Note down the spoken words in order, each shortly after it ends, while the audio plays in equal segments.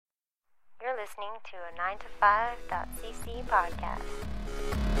You're listening to a 9to5.cc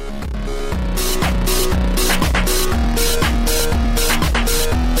podcast.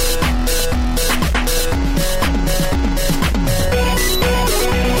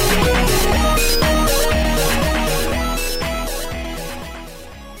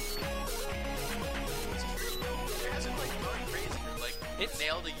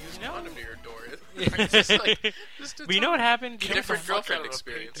 Nailed a used condom to your door. It's just like, But you know what happened? different girlfriend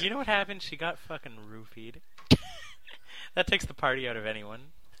experience. You know what happened? She got fucking roofied. That takes the party out of anyone.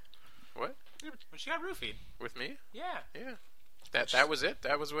 What? When she got roofied. With me? Yeah. Yeah. That was it?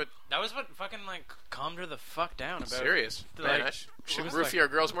 That was what fucking like calmed her the fuck down about serious. Like, Man, should was roofie like- our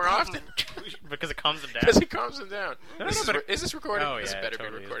girls more often. because it calms them down. Because it calms them down. No, Is this recording? Oh yeah, This better totally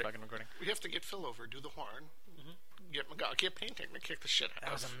be is recording. fucking recording. We have to get Phil over, do the horn, get painting to kick the shit out.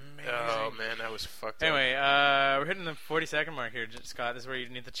 That was amazing. Oh man, that was fucked Anyway, we're hitting the 40-second mark here, Scott. This is where you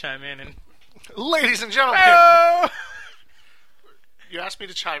need to chime in and. Ladies and gentlemen, Oh! you asked me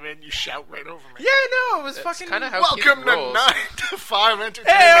to chime in, you shout right over me. Yeah, no, it was That's fucking. kinda how Welcome Keith to rolls. 9 to 5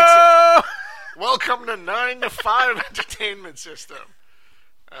 entertainment. Hey-o! Welcome to 9 to 5 entertainment system.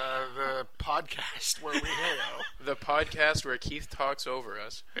 The podcast where we hail. The podcast where Keith talks over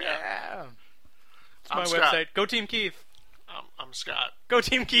us. Yeah. It's I'm my Scott. website. Go Team Keith. I'm Scott. Go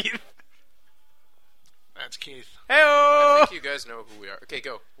Team Keith. That's Keith. I Hey-o! think you guys know who we are. Okay,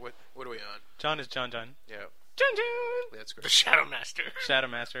 go. What are we on? John is John. Yeah, John. that's The great. Shadow Master. Shadow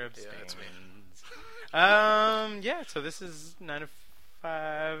Master of Yeah, that's me. Yeah, so this is 9 to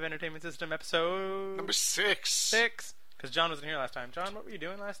 5 Entertainment System episode Number 6. 6. Because John wasn't here last time. John, what were you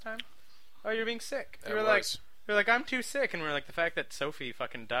doing last time? Oh, you were being sick. You were I like, was. you're like, I'm too sick, and we're like, the fact that Sophie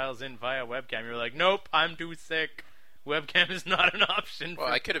fucking dials in via webcam. You're like, nope, I'm too sick. Webcam is not an option. Well,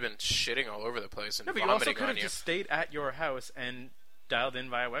 I could have been shitting all over the place and No, but you also vomiting could on have you. just stayed at your house and dialed in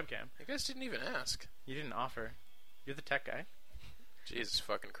via webcam. You guys didn't even ask. You didn't offer. You're the tech guy. Jesus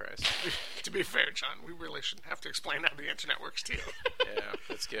fucking Christ. To be fair, John, we really shouldn't have to explain how the internet works to you. Yeah,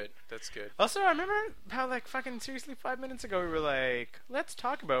 that's good. That's good. Also, I remember how, like, fucking seriously 5 minutes ago we were like, let's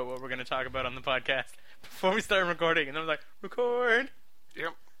talk about what we're going to talk about on the podcast before we start recording. And then I was like, record.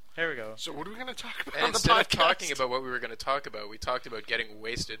 Yep. There we go. So what are we going to talk about And on the instead podcast? of talking about what we were going to talk about, we talked about getting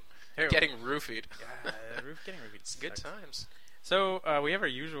wasted, Here we getting roofied. getting roofied Good sucks. times. So, we have our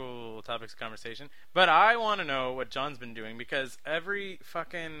usual topics of conversation, but I want to know what John's been doing, because every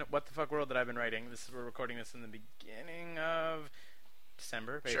fucking what the fuck world that I've been writing, we're recording this in the beginning of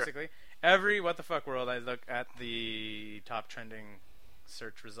December, basically. Sure. Every what the fuck world, I look at the top trending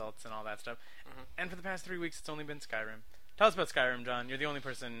search results and all that stuff, and for the past 3 weeks, it's only been Skyrim. Tell us about Skyrim, John. You're the only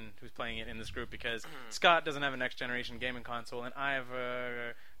person who's playing it in this group, because Scott doesn't have a next-generation gaming console, and I have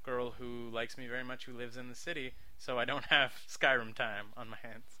a girl who likes me very much who lives in the city, so I don't have Skyrim time on my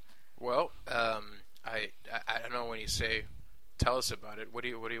hands. Well, I don't know when you say, tell us about it. What do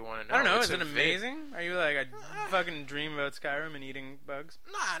you want to know? I don't know. It's Is it a amazing? Are you like, I fucking dream about Skyrim and eating bugs?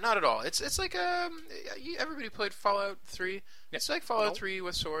 Nah, not at all. It's like everybody played Fallout 3. It's like Fallout 3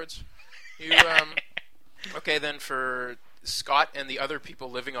 with swords. You okay, then for Scott and the other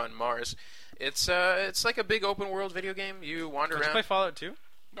people living on Mars, it's like a big open world video game. You wander Did you around. play Fallout 2?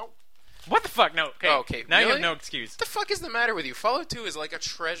 Nope. What the fuck? No. Okay. Okay, Now you really? have no excuse. What the fuck is the matter with you? Fallout 2 is like a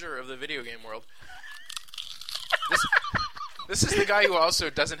treasure of the video game world. This is the guy who also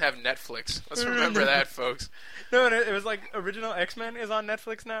doesn't have Netflix. Let's remember that, folks. No, it was like original X-Men is on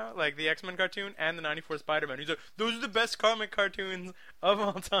Netflix now, like the X-Men cartoon and the '94 Spider-Man. He's like, those are the best comic cartoons of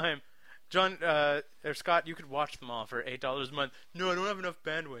all time. John or Scott, you could watch them all for $8 a month. No, I don't have enough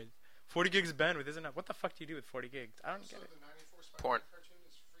bandwidth. 40 gigs of bandwidth isn't enough. What the fuck do you do with 40 gigs? I don't get it. Porn.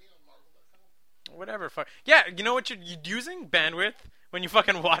 Whatever. Fuck. Yeah, you know what you're using? Bandwidth when you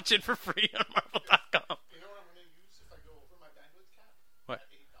fucking watch it for free on Marvel.com. You know what I'm going to use if I go over my bandwidth cap? What?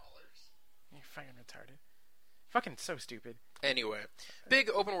 $8. You're fucking retarded. Fucking so stupid. Anyway, big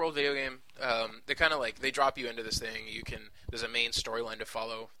open world video game. They kind of like they drop you into this thing. There's a main storyline to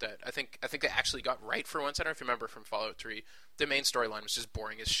follow that I think they actually got right for once. I don't know if you remember from Fallout 3. The main storyline was just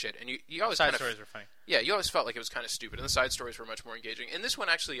boring as shit, and you always Side kind of, stories were funny. yeah, you always felt like it was kind of stupid, and the side stories were much more engaging. In this one,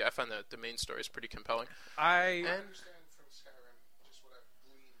 actually, I found the main story is pretty compelling. I understand from Skyrim just what I've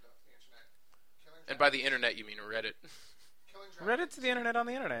gleaned off the internet. Killing And by the internet, you mean Reddit. Killing Reddit's the internet on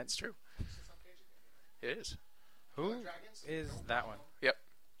the internet. It's true. It is. Who is that one? Yep.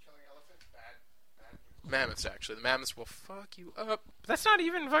 Killing elephants, bad. Mammoths, actually. The mammoths will fuck you up. But that's not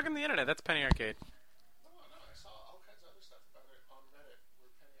even fucking the internet. That's Penny Arcade. No, I saw all kinds of other stuff about it on Reddit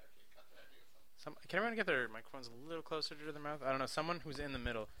where Penny Arcade got the idea from. Can everyone get their microphones a little closer to their mouth? I don't know. Someone who's in the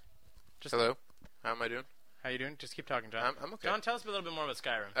middle. Just Hello? How am I doing? How you doing? Just keep talking, John. I'm okay. John, tell us a little bit more about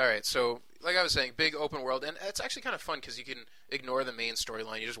Skyrim. All right, so like I was saying, big open world, and it's actually kind of fun because you can ignore the main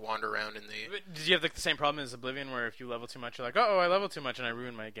storyline. You just wander around in the. But did you have like the same problem as Oblivion, where if you level too much, you're like, oh, I leveled too much and I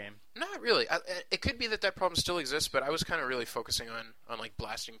ruined my game? Not really. It could be that problem still exists, but I was kind of really focusing on like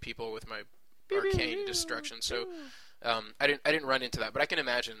blasting people with my arcane destruction. So I didn't run into that, but I can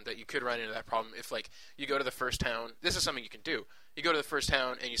imagine that you could run into that problem if like you go to the first town. This is something you can do. You go to the first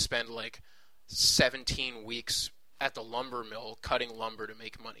town and you spend like 17 weeks at the lumber mill cutting lumber to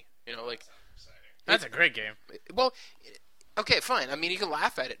make money. You know, like That's a great game. well, okay, fine. I mean, you can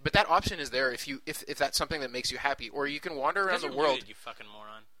laugh at it, but that option is there if that's something that makes you happy, or you can wander around the You're world. muted, you fucking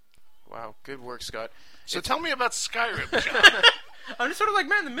moron. Wow, good work, Scott. So tell me about Skyrim, John. I'm just sort of like,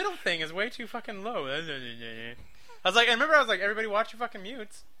 man, the middle thing is way too fucking low. I was like, everybody watch your fucking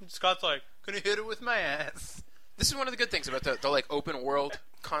mutes. And Scott's like, gonna hit it with my ass. This is one of the good things about the like open world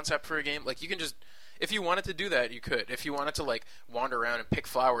concept for a game. Like you can just, if you wanted to do that, you could. If you wanted to like wander around and pick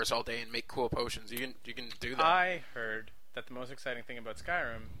flowers all day and make cool potions, you can do that. I heard that the most exciting thing about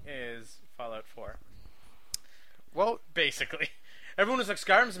Skyrim is Fallout 4. Well, Basically. Everyone was like,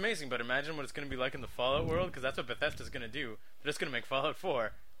 Skyrim's amazing, but imagine what it's going to be like in the Fallout world, because that's what Bethesda's going to do. They're just going to make Fallout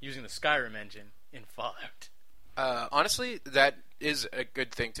 4 using the Skyrim engine in Fallout. honestly, that is a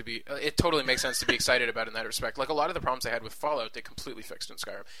good thing to be. It totally makes sense to be excited about in that respect. Like a lot of the problems I had with Fallout, they completely fixed in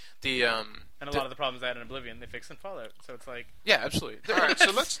Skyrim. And a lot of the problems I had in Oblivion, they fixed in Fallout. So it's like, yeah, absolutely. All right,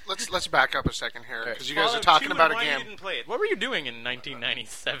 so let's back up a second here because you guys Fallout are talking 2 about and a why game you didn't play it. What were you doing in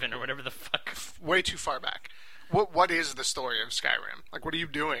 1997 or whatever the fuck? way too far back. What is the story of Skyrim? Like, what are you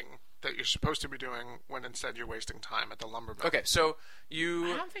doing that you're supposed to be doing when instead you're wasting time at the lumber mill? Okay, so I you.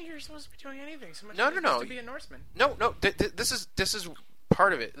 don't think you're supposed to be doing anything so much. No, as no, you're supposed no. to be a Norseman. No. This is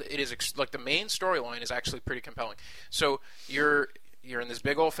part of it. It is like the main storyline is actually pretty compelling. So you're in this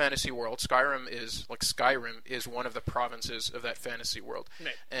big old fantasy world. Skyrim is one of the provinces of that fantasy world,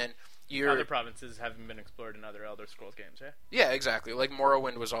 Right. and Other provinces haven't been explored in other Elder Scrolls games, yeah? yeah, exactly. Like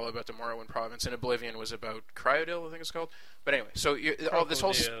Morrowind was all about the Morrowind province, and Oblivion was about Cryodil, I think it's called. But anyway, so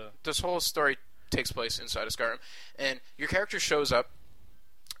this whole story takes place inside of Skyrim, and your character shows up,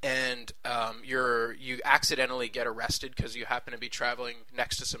 and you accidentally get arrested because you happen to be traveling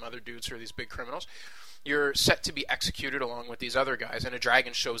next to some other dudes who are these big criminals. You're set to be executed along with these other guys, and a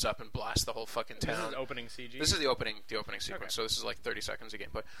dragon shows up and blasts the whole fucking town. This is opening CG? This is the opening sequence, Okay. so this is like 30 seconds of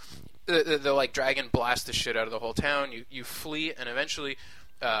gameplay. The like dragon blasts the shit out of the whole town. You flee, and eventually,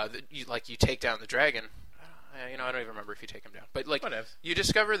 you take down the dragon. I don't even remember if you take him down, but like Whatevs. you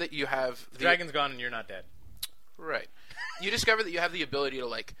discover that you have The dragon's gone and you're not dead. right. You discover that you have the ability to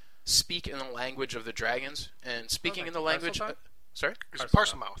like speak in the language of the dragons, and speaking in the language. Parseltongue? Sorry, It's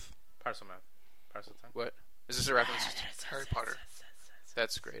Parselmouth. Parselmouth. Parselmouth. Parseltongue. what is this a reference? Harry Potter.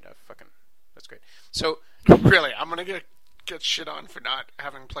 That's great. That's great. So Really, I'm gonna get shit on for not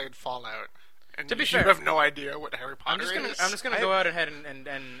having played Fallout. And To be you fair, have no idea what Harry I'm Potter just is. gonna go out ahead and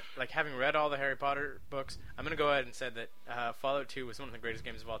like having read all the Harry Potter books, I'm gonna go ahead and say that Fallout 2 was one of the greatest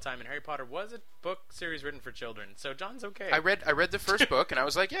games of all time, and Harry Potter was a book series written for children. So John's okay. I read the first book, and I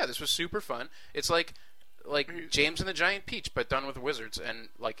was like, yeah, this was super fun. It's like James and the Giant Peach, but done with wizards, and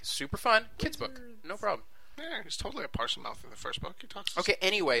like super fun kids book, no problem. Yeah, he's totally a Parselmouth in the first book. He talks. Okay,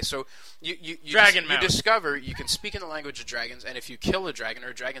 anyway, so you Dragon you mouth. discover you can speak in the language of dragons, and if you kill a dragon or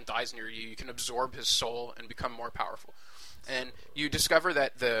a dragon dies near you, you can absorb his soul and become more powerful. And you discover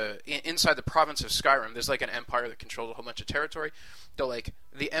that inside the province of Skyrim, there's like an empire that controls a whole bunch of territory.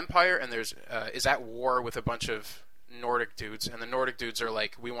 The empire and is at war with a bunch of Nordic dudes, and the Nordic dudes are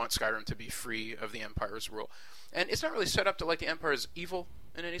like, we want Skyrim to be free of the Empire's rule. And it's not really set up to like the Empire is evil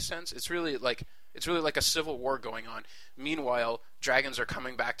in any sense. It's really like a civil war going on. Meanwhile, dragons are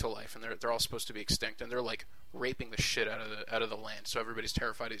coming back to life, and they're all supposed to be extinct, and they're like raping the shit out of the land. So everybody's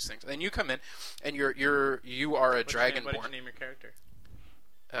terrified of these things. And then you come in, and you are a dragonborn. What did you name your character?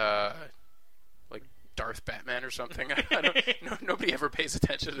 Like Darth Batman or something. Nobody ever pays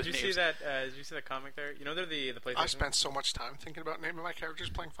attention to the Did names. you see that? Did you see that comic there? You know they're the PlayStation. I spent so much time thinking about naming my characters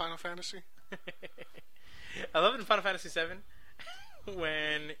playing Final Fantasy. I love it in Final Fantasy VII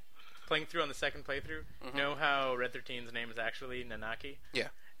when playing through on the second playthrough. You know how Red 13's name is actually Nanaki? Yeah.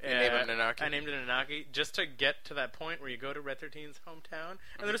 You name it Nanaki? I named it Nanaki just to get to that point where you go to Red 13's hometown,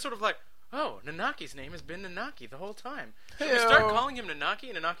 and then it's sort of like, oh, Nanaki's name has been Nanaki the whole time. So we start calling him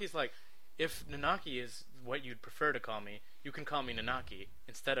Nanaki, and Nanaki's like, if Nanaki is what you'd prefer to call me, you can call me Nanaki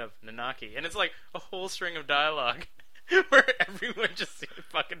instead of Nanaki. And it's like a whole string of dialogue where everyone just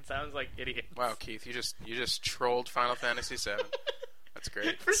fucking sounds like idiots. Wow, Keith, you just trolled Final Fantasy VII. That's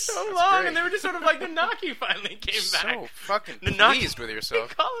great. For so That's long, great. and they were just sort of like, Nanaki finally came back. So fucking Nanaki. pleased with yourself.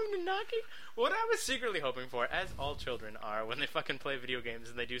 They call him Nanaki? What I was secretly hoping for, as all children are, when they fucking play video games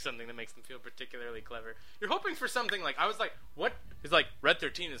and they do something that makes them feel particularly clever, you're hoping for something like, I was like, what? He's like, Red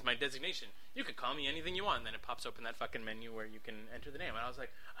 13 is my designation. You can call me anything you want. And then it pops open that fucking menu where you can enter the name. And I was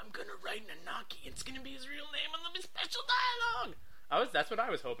like, I'm gonna write Nanaki. It's gonna be his real name and there'll be special dialogue. That's what I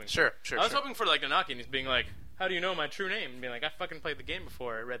was hoping for. Sure. I was hoping for like Nanaki and he's being like, how do you know my true name? And being like, I fucking played the game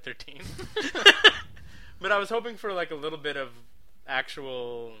before, Red 13. But I was hoping for like a little bit of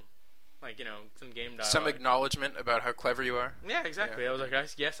actual, like, you know, some game dialogue. Some acknowledgement about how clever you are. Yeah, exactly. Yeah. I was like,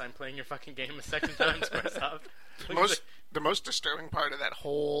 yes, I'm playing your fucking game a second time, Squaresoft. The most disturbing part of that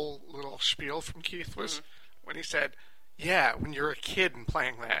whole little spiel from Keith was when he said, yeah, when you're a kid and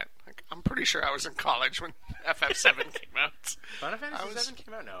playing that. Like, I'm pretty sure I was in college when FF7 came out. Final Fantasy 7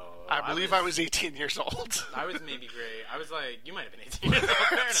 came out? No. I believe I was 18 years old. I was maybe grade. I was like, you might have been 18 years old.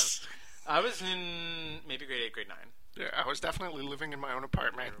 Fair enough. I was in maybe grade 8, grade 9. Yeah, I was definitely living in my own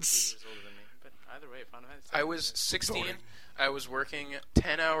apartment. You're a few years older than me. But either way, Final Fantasy 7 I was 16. I was working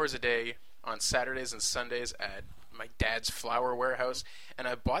 10 hours a day on Saturdays and Sundays at my dad's flower warehouse, and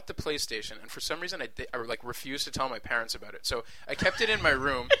I bought the PlayStation, and for some reason I refused to tell my parents about it. So I kept it in my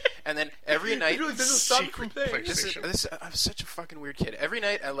room, and then every night Secret PlayStation. I'm such a fucking weird kid. Every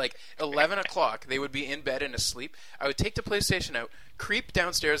night at like 11 o'clock, they would be in bed and asleep. I would take the PlayStation out, creep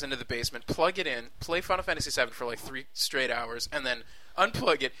downstairs into the basement, plug it in, play Final Fantasy VII for like 3 straight hours, and then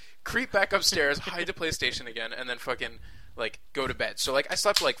unplug it, creep back upstairs, hide the PlayStation again, and then fucking like go to bed. So like I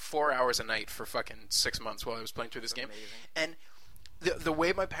slept like 4 hours a night for fucking 6 months while I was playing through this game. And the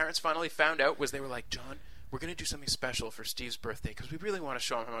way my parents finally found out was they were like, John, we're going to do something special for Steve's birthday because we really want to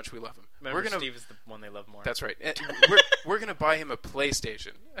show him how much we love him. Remember, Steve is the one they love more. That's right. We're going to buy him a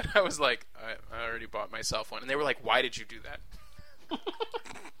PlayStation. And I was like, I already bought myself one. And they were like, why did you do that?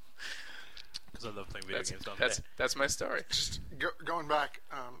 Because I love playing video games. That's my story. Just going back,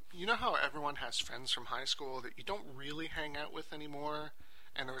 you know how everyone has friends from high school that you don't really hang out with anymore?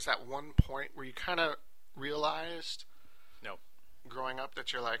 And there was that one point where you kind of realized, growing up,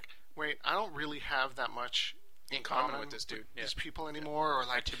 that you're like, wait, I don't really have that much in common with this dude. These people anymore, or like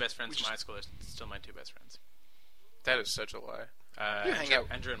my two best friends from high school are still my two best friends. That is such a lie. You hang out,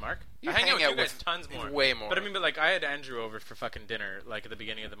 Andrew and Mark. You I hang out with you guys with tons more, way more. But I mean, like I had Andrew over for fucking dinner, like at the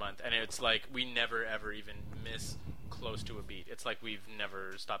beginning of the month, and it's like we never ever even miss close to a beat. It's like we've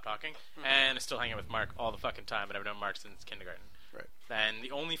never stopped talking, and I still hang out with Mark all the fucking time, and I've known Mark since kindergarten. Right. And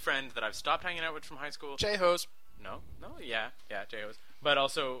the only friend that I've stopped hanging out with from high school, J-Hos. Yeah, J-Hos. But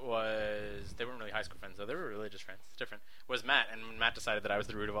also they weren't really high school friends though. They were religious friends. It's different. Was Matt, and Matt decided that I was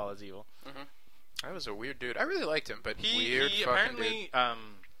the root of all his evil. Mm-hmm. I was a weird dude. I really liked him, but He fucking apparently dude.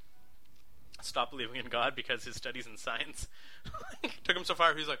 stopped believing in God because his studies in science took him so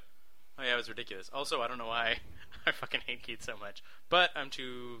far. He was like, "Oh yeah, it was ridiculous." Also, I don't know why I fucking hate Keith so much, but I'm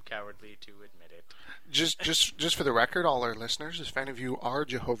too cowardly to admit it. Just for the record, all our listeners, if any of you are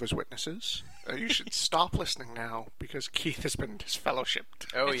Jehovah's Witnesses, you should stop listening now because Keith has been disfellowshipped.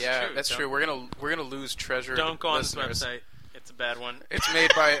 Oh It's yeah, true. that's true. We're gonna lose treasure. Don't go on listeners. this website. It's a bad one. It's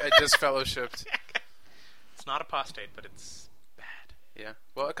made by a disfellowshipped. It's not apostate, but it's bad. Yeah.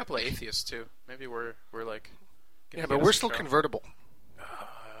 Well, a couple of atheists too. Maybe we're like. Yeah, but we're still convertible.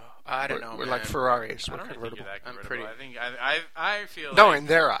 I don't know. We're man. like Ferraris. I We're don't think convertible. you're that I'm convertible. pretty- I think I feel No, like in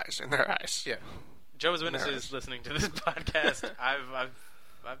their eyes. In their eyes. Yeah. Joe's Witnesses listening to this podcast.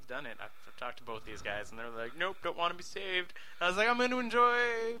 I've done it. I've talked to both these guys, and they're like, "Nope, don't want to be saved." And I was like, "I'm going to enjoy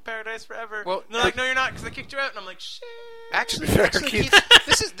paradise forever." Well, and they're like, "No, you're not, because they kicked you out." And I'm like, "Shit." Actually, Keith.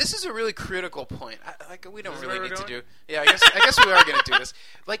 Keith, this is a really critical point. We don't Is this really where need we're to going? do. Yeah, I guess we are going to do this.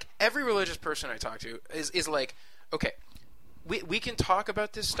 Like every religious person I talk to is like, okay, we can talk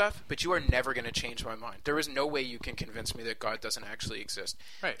about this stuff, but you are never going to change my mind. There is no way you can convince me that God doesn't actually exist.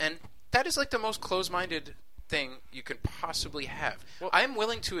 Right. And that is like the most closed-minded thing you can possibly have. Well, I'm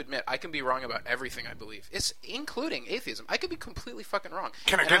willing to admit I can be wrong about everything I believe. It's including atheism. I could be completely fucking wrong.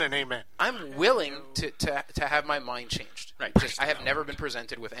 Can I And get an amen? I'm willing to have my mind changed. Right. I have never been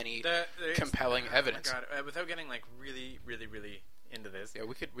presented with any compelling evidence. Oh my God, without getting like really, really, really into this. Yeah,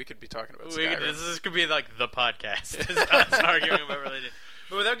 we could be talking about Skyrim. This could be like the podcast. It's us arguing about religion.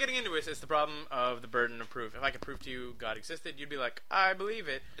 But without getting into it, it's the problem of the burden of proof. If I could prove to you God existed, you'd be like, I believe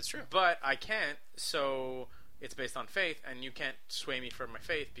it. It's true. But I can't, so it's based on faith, and you can't sway me from my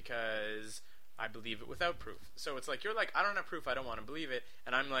faith because I believe it without proof. So it's like, you're like, I don't have proof, I don't want to believe it.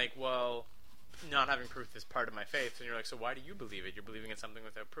 And I'm like, well, not having proof is part of my faith. And you're like, so why do you believe it? You're believing in something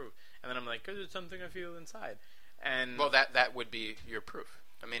without proof. And then I'm like, because it's something I feel inside. And Well, that would be your proof.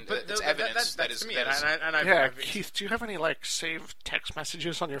 I mean, But it's evidence that is. Yeah, Keith, do you have any saved text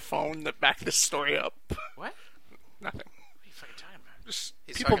messages on your phone that back this story up? What? Nothing. What are you fucking talking about? Just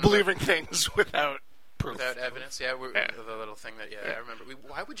He's people talking believing things without proof. Without evidence, yeah. Yeah. The little thing that, I remember.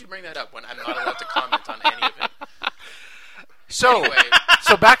 Why would you bring that up when I'm not allowed to comment on any of it? So, Anyway.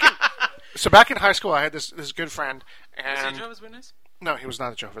 back in high school, I had this good friend, Was he a and Jehovah's Witness? no, he was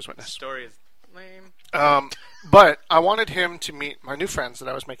not a Jehovah's Witness. Story is lame. But I wanted him to meet my new friends that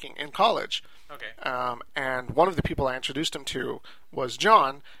I was making in college. Okay. And one of the people I introduced him to was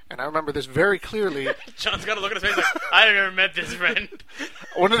John, and I remember this very clearly. John's got to look at his face like, I've never met this friend.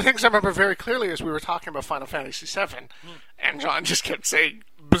 One of the things I remember very clearly is we were talking about Final Fantasy VII, and John just kept saying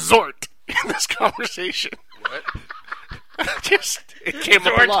Bzzzorrt in this conversation. What? It came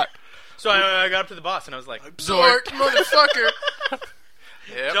up a lot. So I got up to the boss and I was like, Bzzzorrt, motherfucker!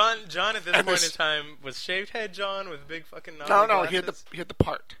 Yep. John at this point in time was shaved head John with big fucking No, glasses. he had the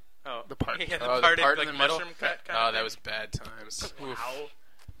part. Oh, the part. He had the Oh, part, the part like in the middle? mushroom cut. Oh, that was bad times. Wow.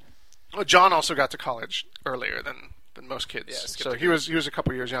 Well, John also got to college earlier than most kids, Yeah, skipped so a he was a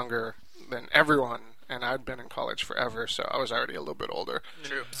couple years younger than everyone, and I'd been in college forever, so I was already a little bit older.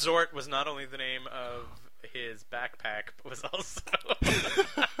 True. Bzzzorrt was not only the name of his backpack, but was also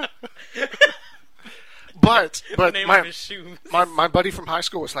But the name of his shoes. my buddy from high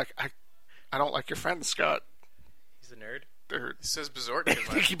school was like, I don't like your friends, Scott. He's a nerd. It says Bzzzorrt.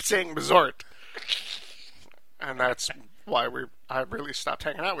 They keep saying Bzzzorrt, and that's why I really stopped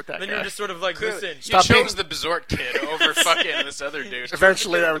hanging out with that Then guy. you're just sort of like, listen. You Stop chose the Bzzzorrt kid over fucking this other dude.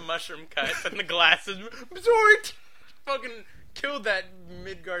 Eventually, I the would. mushroom cuts and the glasses. Bzzzorrt! Fucking killed that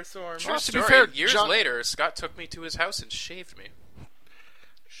Midgar Storm. True Well, to be story. fair, Years John- later, Scott took me to his house and shaved me.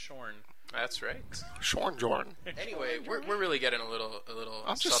 Shorn. That's right. Shorn. Anyway, we're really getting a little.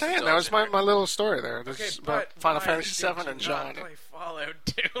 I'm just saying that was my little story there. This Okay, is about but Final why Fantasy did VII you and not John. play Fallout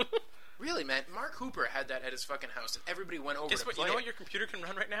 2? Really, man. Mark Hooper had that at his fucking house, and everybody went over Guess to what? play You know it. what your computer can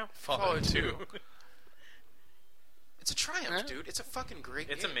run right now? Fallout 2. It's a triumph, Yeah. dude. It's a fucking great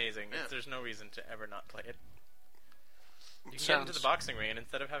It's game. amazing. Yeah. There's no reason to ever not play it. You can get Sounds- into the boxing ring, and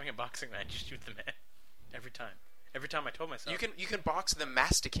instead of having a boxing match, you shoot the man. Every time. Every time I told myself. You can box the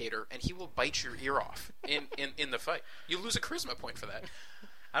masticator, and he will bite your ear off in the fight. You lose a charisma point for that.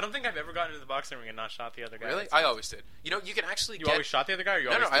 I don't think I've ever gotten into the boxing ring and not shot the other guy. Really? I always did. You know, you can actually You get... always shot the other guy, or you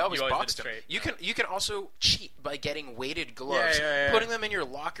No, always I always you boxed did him. it straight? You can also cheat by getting weighted gloves, Yeah. putting them in your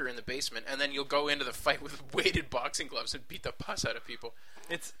locker in the basement, and then you'll go into the fight with weighted boxing gloves and beat the pus out of people.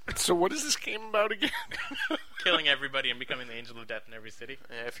 It's So what is this game about again? killing everybody and becoming the angel of death in every city.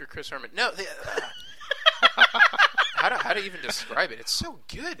 Yeah, if you're Chris Herman. No, how to even describe it? It's so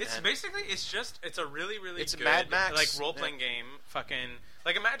good, It's man. basically it's a really It's good Mad Max. like role playing game. Fucking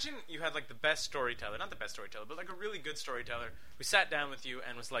like imagine you had like the best storyteller, not the best storyteller, but like a really good storyteller who sat down with you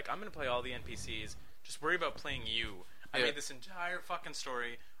and was like, I'm gonna play all the NPCs. Just worry about playing you. I Yeah. made this entire fucking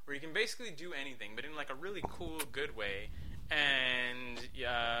story where you can basically do anything, but in like a really cool, good way. And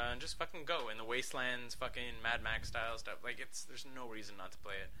just fucking go in the wastelands, fucking Mad Max style stuff. Like there's no reason not to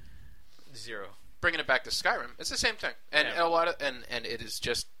play it. Zero. Bringing it back to Skyrim, it's the same thing, and Yeah. a lot of and it is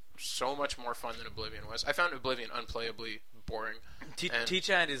just so much more fun than Oblivion was. I found Oblivion unplayably boring. And-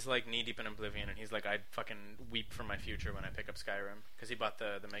 T-Chad is like knee deep in Oblivion, and he's like, I'd fucking weep for my future when I pick up Skyrim because he bought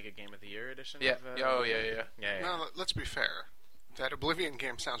the Mega Game of the Year edition. Yeah. Of, Oh, yeah. yeah. No, let's be fair. That Oblivion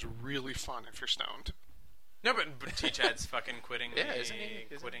game sounds really fun if you're stoned. No, but T-Chad's fucking quitting. Yeah, isn't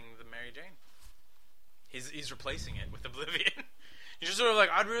he? Quitting the Mary Jane. He's replacing it with Oblivion. You're just sort of like,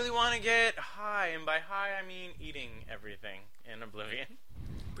 I'd really want to get high, and by high I mean eating everything in Oblivion.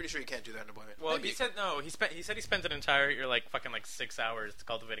 Pretty sure you can't do that in Oblivion. Well, Maybe he said no. He said he spends an entire year like fucking like 6 hours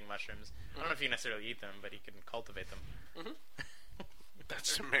cultivating mushrooms. I don't know if you necessarily eat them, but he can cultivate them.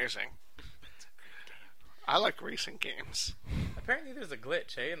 That's amazing. I like racing games. Apparently, there's a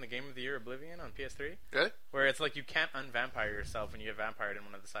glitch, in the Game of the Year Oblivion on PS3, Really? where it's like you can't unvampire yourself when you get vampired in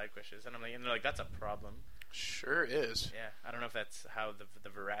one of the side quests, and they're like, that's a problem. Sure is. Yeah, I don't know if that's how the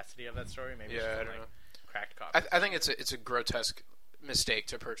veracity of that story. Maybe it's Yeah, just I don't know. cracked copy. I think it's a grotesque mistake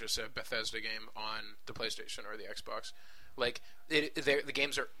to purchase a Bethesda game on the PlayStation or the Xbox. Like, the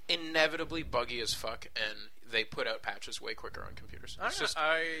games are inevitably buggy as fuck, and they put out patches way quicker on computers. I It's don't just know.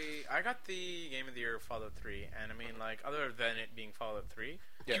 I got the Game of the Year Fallout 3, and I mean, like, other than it being Fallout 3,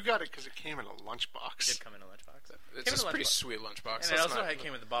 Yeah. You got it because it came in a it lunchbox. did come in a lunchbox. it's Came in a pretty lunchbox. sweet lunchbox. And it also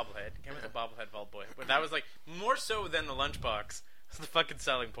came with the bobblehead. It came with the bobblehead Vault Boy. But that was like more so than the lunchbox. That's the fucking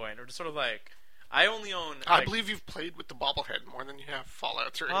selling point. Or just sort of like, I only own. I like, believe you've played with the bobblehead more than you have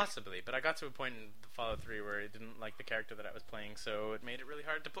Fallout 3. possibly, but I got to a point in the Fallout 3 where it didn't like the character that I was playing, so it made it really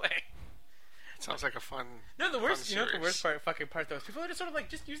hard to play. Sounds like a fun. No, the worst. fun You know what the series. worst part though? Is people are just sort of like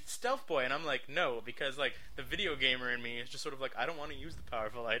just use Stealth Boy, and I'm like no, because like the video gamer in me is just sort of like I don't want to use the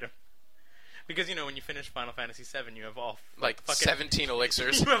powerful item. Because when you finish Final Fantasy VII, you have all Like fucking 17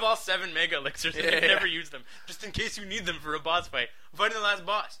 elixirs. you have all 7 mega elixirs, and you Yeah. never use them, just in case you need them for a boss fight. Fighting the last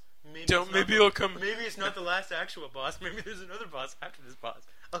boss. Maybe it'll come. Maybe it's not the last actual boss. Maybe there's another boss after this boss.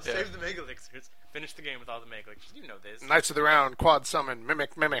 I'll Yeah. save the mega elixirs. Finish the game with all the mega elixirs. You know this. Knights of the Round, quad summon,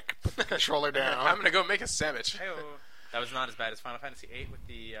 mimic. Put the controller down. I'm gonna go make a sandwich. Hey-o. That was not as bad as Final Fantasy VIII with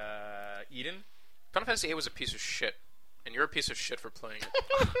the Eden. Final Fantasy VIII was a piece of shit, and you're a piece of shit for playing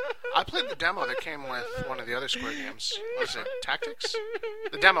it. I played the demo that came with one of the other Square games. Was it Tactics?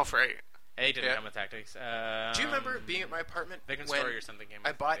 The demo for 8. 8 didn't Yeah. come with Tactics. Do you remember being at my apartment Victim when Story or something came I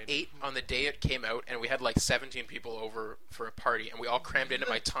with bought 8? 8 on the day it came out, and we had like 17 people over for a party, and we all crammed into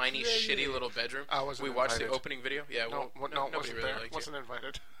my tiny, shitty little bedroom. I wasn't We watched invited. the opening video. Yeah, No, well, no, nobody wasn't really there. liked Wasn't you.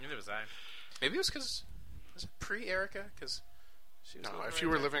 invited. Neither was I. Maybe it was because was it pre-Erica? Because she was No, living if right you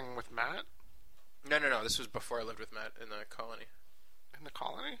were there. living with Matt No. This was before I lived with Matt in the colony. in the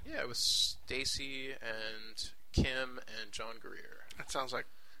colony, Yeah, it was Stacy and Kim and John Greer. that sounds like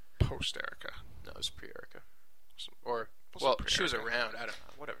post Erica. No, it was pre-Erica. Or, Was well, it she was pre-Erica? around. I don't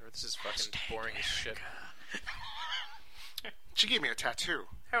know. Whatever. This is fucking boring as shit. She gave me a tattoo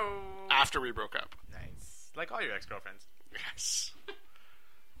Oh, after we broke up. nice. Like all your ex-girlfriends. Yes.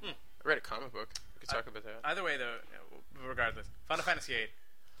 I read a comic book. We could talk about that. Either way, though, regardless, Final Fantasy VIII.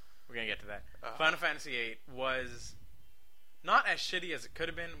 We're gonna get to that. Final Fantasy VIII was not as shitty as it could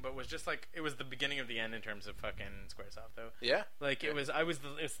have been, but was just like it was the beginning of the end in terms of fucking SquareSoft, though. Yeah? Like it was.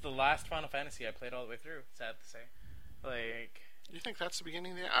 It's the last Final Fantasy I played all the way through. Sad to say. Like You think that's the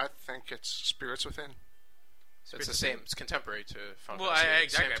beginning of the end? I think it's Spirits Within. So it's the same. It's contemporary to Final well, Fantasy. I VIII,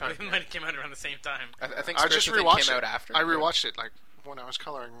 exactly. same I believe it might have came out around the same time. I think I Spirits just Within rewatched came it. out after. I rewatched it like when I was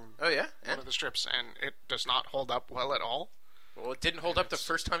coloring Oh, yeah? one of the strips, and it does not hold up well at all. Well, it didn't hold up the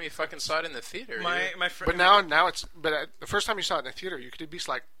first time you fucking saw it in the theater. My friend. But now it's. But the first time you saw it in the theater, you could be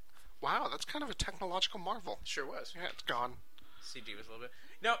like, "Wow, that's kind of a technological marvel." Sure was. Yeah, it's gone. CG was a little bit.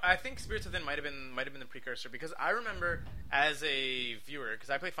 No, I think Spirits Within might have been the precursor because I remember as a viewer because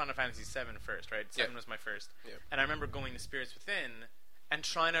I played Final Fantasy VII first, right? 7 was my first, and I remember going to Spirits Within and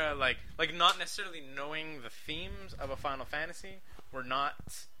trying to like not necessarily knowing the themes of a Final Fantasy were not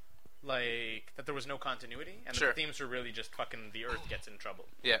like that there was no continuity and that the themes were really just fucking the Earth gets in trouble.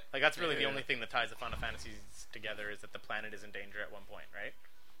 Yeah. Like that's really the only thing that ties the Final Fantasies together is that the planet is in danger at one point, right?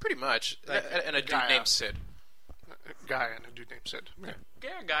 Pretty much. Like, and a dude Gaia. named Sid. A guy and a dude named Sid. Yeah.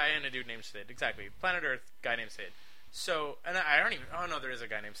 Yeah, a guy and a dude named Sid. Exactly. Planet Earth, guy named Sid. So, and I don't even. Oh no, there is a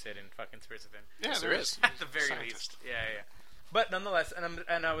guy named Sid in fucking Spirits Within. Yeah, there is. At the very Scientist. least. Yeah. But nonetheless,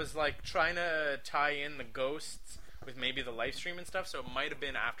 and I was like trying to tie in the ghosts with maybe the live stream and stuff. So it might have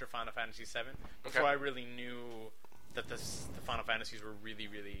been after Final Fantasy VII before I really knew that the Final Fantasies were really,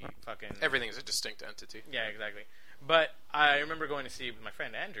 really fucking. Everything is a distinct entity. Yeah, exactly. But I remember going to see it with my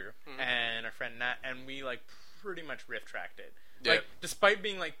friend Andrew and our friend Nat, and we like pretty much riff tracked it. Yeah. Like, despite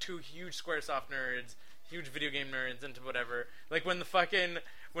being like two huge SquareSoft nerds, huge video game nerds into whatever, like when the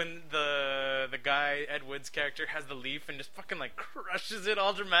guy Ed Wood's character has the leaf and just fucking like crushes it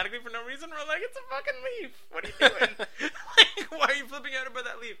all dramatically for no reason, we're like, it's a fucking leaf. What are you doing? Like, why are you flipping out about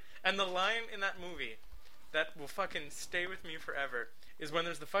that leaf? And the line in that movie that will fucking stay with me forever is when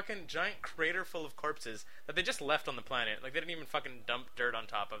there's the fucking giant crater full of corpses that they just left on the planet. Like, they didn't even fucking dump dirt on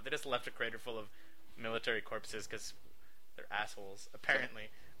top of. They just left a crater full of military corpses because they're assholes, apparently.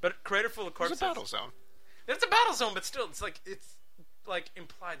 But crater full of corpses. It's a battle zone. It's a battle zone, but still, it's like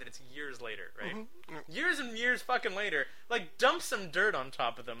implied that it's years later, right? Years and years fucking later. Like, dump some dirt on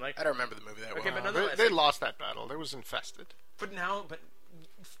top of them. Like, I don't remember the movie that Okay, well. but nonetheless, They lost that battle. It was infested. but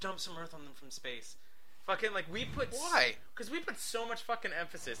dump some earth on them from space. Fucking, like, we put... Why? Because we put so much fucking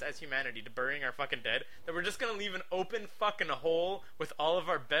emphasis as humanity to burying our fucking dead that we're just gonna leave an open fucking hole with all of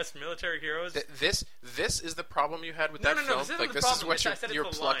our best military heroes. This is the problem you had with No, that no, film? this isn't like, the this problem. is what I said it's you're the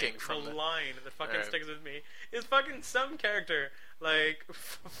plucking line. from the line that fucking Alright. sticks with me is fucking some character like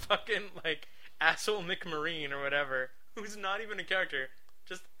fucking like asshole Nick Marine or whatever, who's not even a character,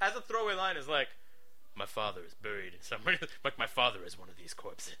 just as a throwaway line is like, my father is buried somewhere. Like, my father is one of these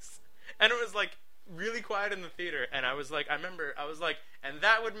corpses. And it was like really quiet in the theater, and I was like, and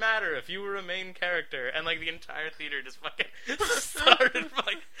that would matter if you were a main character, and like the entire theater just fucking started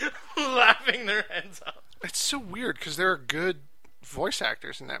like laughing their heads off. It's so weird because there are good voice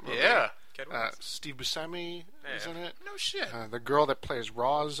actors in that movie. Yeah. Steve Buscemi is in it. No shit. The girl that plays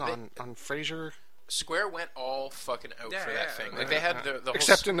Roz on Frasier. Square went all fucking out for that thing. Like, Right. they had the whole...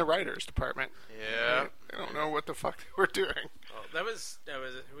 Except in the writers department. Yeah. They don't know what the fuck they were doing. Well, that was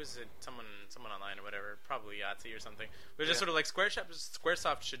who was it? Someone online or whatever, probably Yahtzee or something. But just sort of like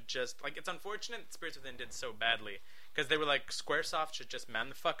Squaresoft should just like, it's unfortunate that Spirits Within did so badly because they were like, Squaresoft should just man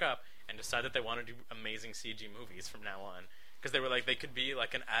the fuck up and decide that they want to do amazing CG movies from now on, because they were like, they could be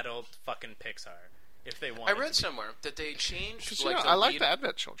like an adult fucking Pixar if they wanted. I read somewhere that they changed. Like, I like the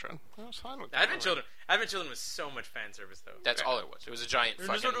Advent Children. I was fine with that. Advent Children was so much fan service though. That's all it was. It was a giant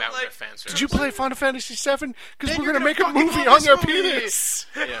fucking sort of mountain like, of fan service. Did you play Final Fantasy VII? Because we're you're gonna make a fucking movie love on your this movie. penis.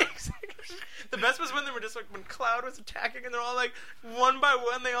 Yeah. The best was when they were just like, when Cloud was attacking and they're all like, one by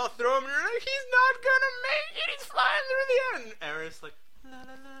one they all throw him and you're like, he's not gonna make it, he's flying through the air, and Aerith like, la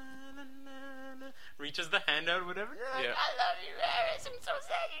la la la la la, reaches the hand out or whatever, you're like, Yeah. I love you, Aerith, I'm so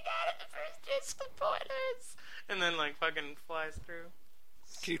sad you died at the first disc, spoilers, and then like fucking flies through.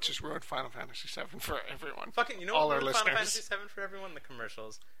 Keith just ruined Final Fantasy VII for everyone. Fucking, you know All what our ruined Final listeners. Fantasy VII for everyone? The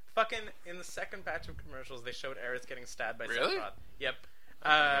commercials. Fucking, in the second batch of commercials, they showed Aerith getting stabbed by Really? Sephiroth. Yep.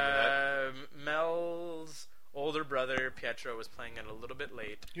 Mel's older brother, Pietro, was playing it a little bit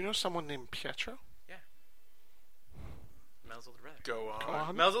late. You know someone named Pietro? Yeah. Mel's older brother. Go Go on.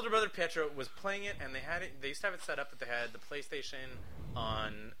 on. Mel's older brother, Pietro, was playing it, and they used to have it set up that they had the PlayStation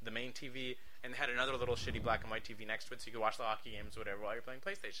on the main TV, and they had another little shitty black and white TV next to it, so you could watch the hockey games, whatever, while you're playing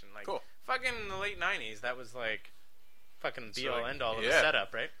PlayStation. Like, Cool. fucking in the late 90s, that was like fucking be all like, end all of the yeah.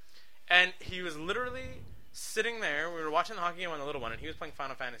 setup, right? And he was literally sitting there. We were watching the hockey game on the little one, and he was playing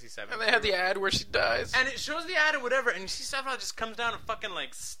Final Fantasy VII. And they had the ad where she dies. And it shows the ad or whatever, and you see Sephiroth just comes down and fucking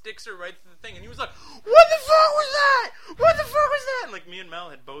like sticks her right through the thing, and he was like, "What the fuck was that? What the fuck was that?" And like me and Mel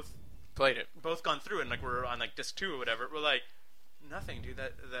had both Played it. gone through it, and like we're on like disc 2 or whatever. We're like, nothing, dude.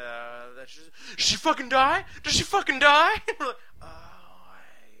 That she fucking die? Does she fucking die? And we're like, oh,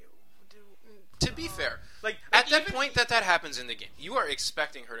 To be fair, like at that even- point that happens in the game, you are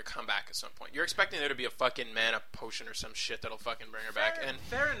expecting her to come back at some point. You're expecting there to be a fucking mana potion or some shit that'll fucking bring her back. And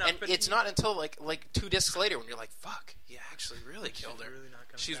fair enough, and but it's not until like 2 discs later when you're like, fuck, he actually really killed her. really not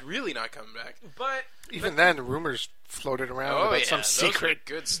coming She's back. really not coming back. But Even then, rumors floated around about some those secret.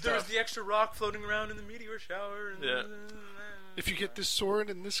 were good there was stuff. the extra rock floating around in the meteor shower. And Yeah. If you get this sword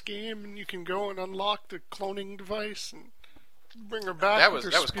in this game, and you can go and unlock the cloning device and bring her back. That with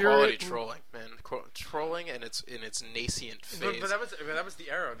was her quality spirit and- trolling, man. Trolling and its in its nascent phase. But that was the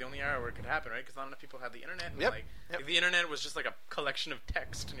era, the only era where it could happen, right? Because not enough people had the internet. And Yep. Like, Yep. the internet was just like a collection of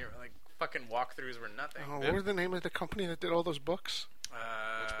text, and you're like fucking walkthroughs were nothing. Oh, Yep. what was the name of the company that did all those books? Which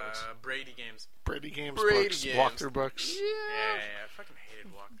books? Brady Games. Brady Games Brady books, Games. walkthrough books, Yeah, I fucking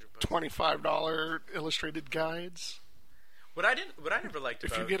hated walkthrough books. $25 illustrated guides. What I never liked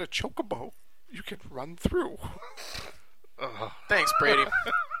If about you get a chocobo, you can run through. Ugh. Thanks, Brady.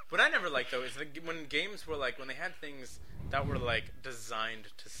 what I never liked though is when games were like when they had things that were like designed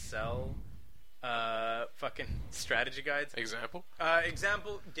to sell, fucking strategy guides. Example?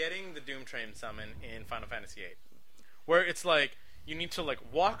 Example: getting the Doom Train summon in Final Fantasy VIII, where it's like you need to like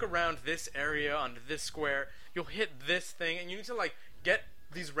walk around this area onto this square. You'll hit this thing, and you need to like get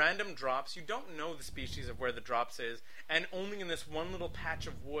these random drops. You don't know the species of where the drops is, and only in this one little patch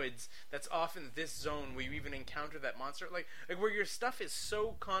of woods that's off in this zone where you even encounter that monster. Like where your stuff is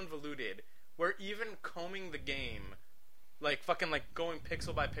so convoluted, where even combing the game, like fucking like going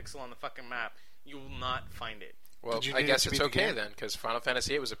pixel by pixel on the fucking map, you will not find it. Well, Did you I need guess it to it's beat the okay game? then, because Final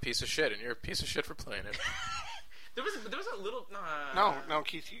Fantasy VIII was a piece of shit, and you're a piece of shit for playing it. There was a little. No,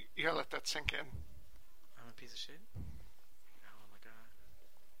 Keith, you gotta let that sink in. I'm a piece of shit. Oh my god!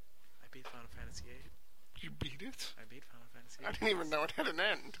 I beat Final Fantasy VIII. You beat it? I beat Final Fantasy VIII. I didn't even know it had an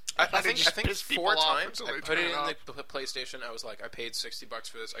end. I thought it think just pissed people 4 off times until I they put it turned in off. the PlayStation. I was like, I paid $60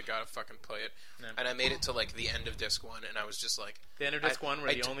 for this. I gotta fucking play it. Yeah. And I made it to like the end of disc 1, and I was just like, The end of disc 1 where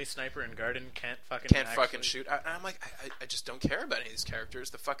I the d- only sniper in Garden can't fucking shoot. I'm like, I just don't care about any of these characters.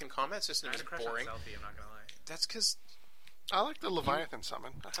 The fucking combat system is boring. Selfie, I'm not gonna lie. That's because I like the Leviathan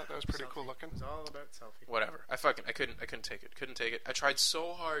summon. I thought that was pretty cool looking. It's all about selfie. whatever. I couldn't take it. Couldn't take it. I tried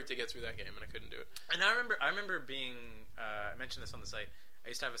so hard to get through that game, and I couldn't do it. And I remember being. I mentioned this on the site. I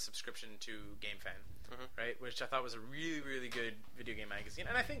used to have a subscription to GameFan, right, which I thought was a really, really good video game magazine,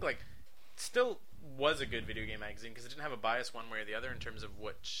 and I think like still was a good video game magazine because it didn't have a bias one way or the other in terms of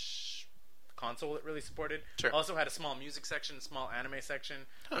which console it really supported. Sure. Also had a small music section, small anime section,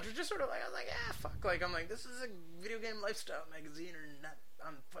 which was just sort of like I was like, fuck, like I'm like this is a video game lifestyle magazine, or not.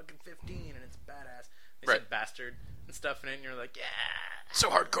 I'm fucking 15 and it's badass. They Right. said bastard and stuff in it, and you're like, yeah, So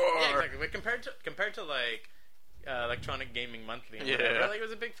hardcore. yeah, exactly. But compared to like Electronic Gaming Monthly, and whatever, like it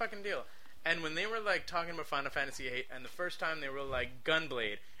was a big fucking deal. And when they were like talking about Final Fantasy VIII, and the first time they were like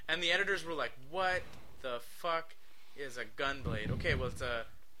Gunblade, and the editors were like, "What the fuck is a Gunblade?" Okay, well it's a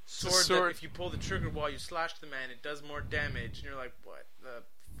sword sword. that if you pull the trigger while you slash the man, it does more damage. And you're like, what the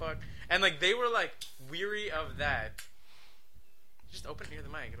fuck? And like they were like weary of that. Just open it near the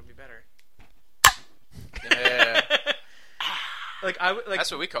mic; it'll be better. Yeah. Like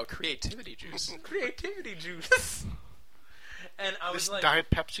That's what we call creativity juice. Creativity juice. And I was This like, Diet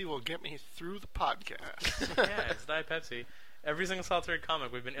Pepsi will get me through the podcast. yeah, it's Diet Pepsi. Every single solitary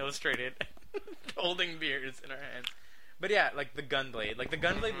comic we've been illustrated holding beers in our hands. But yeah, like the Gunblade. Like the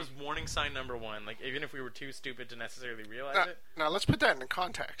Gunblade was warning sign number 1. Like even if we were too stupid to necessarily realize it. Now let's put that into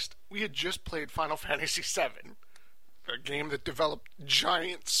context. We had just played Final Fantasy VII, a game that developed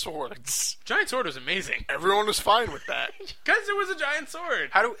giant swords. Giant sword was amazing. Everyone was fine with that. Because it was a giant sword.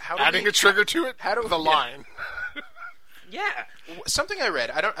 How do Adding a trigger to it, the line. Yeah. Something I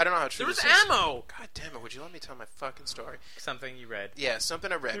read. I don't know how true There was this is. ammo. God damn it! Would you let me tell my fucking story? Something you read. Yeah,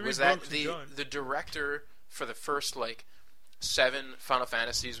 something I read Maybe was that Brooks and John. the director for the first 7 Final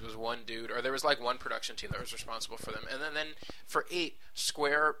Fantasies was one dude, or there was one production team that was responsible for them, and then for 8,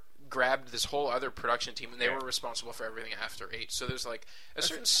 Square grabbed this whole other production team, and they were responsible for everything after 8. So there's a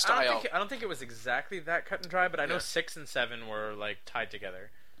certain style. I don't think it was exactly that cut and dry, but I know 6 and 7 were tied together.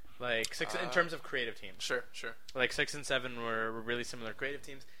 6 in terms of creative teams. Sure. 6 and 7 were really similar creative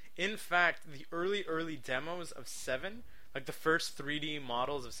teams. In fact, the early demos of 7, the first 3D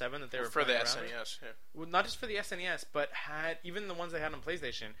models of 7 that they were for the playing SNES. around with, Yeah. well, not just for the SNES, but had even the ones they had on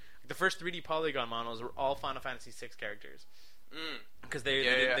PlayStation. The first 3D polygon models were all Final Fantasy 6 characters. Because they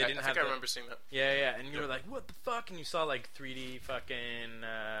didn't have. I remember seeing that. Yeah, and you were like, "What the fuck?" And you saw 3D fucking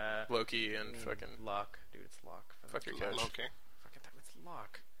Loki and fucking Locke, dude. It's Locke. fuck your couch. Loki. Fucking it's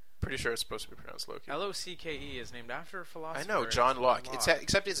Locke. Pretty sure it's supposed to be pronounced Loki. Locke is named after a philosopher. I know, John Locke.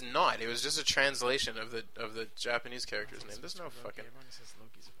 Except it's not. It was just a translation of the Japanese character's name. There's no fucking. Everyone says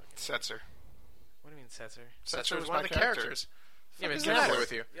Loki's a fucking. Setzer. What do you mean Setzer? Setzer was my one of the characters. Yeah, but What's the matter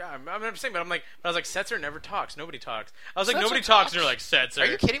with you? Yeah, I'm saying, but I was like, Setzer never talks. Nobody talks. I was like, Setzer nobody talks, talks. and you're like, Setzer. Are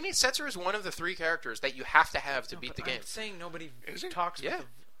you kidding me? Setzer is one of the 3 characters that you have to have to beat the game. I'm saying nobody Is it? talks. Yeah. With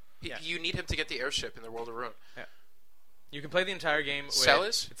Yeah. You need him to get the airship in the World of Ruin. Yeah. You can play the entire game with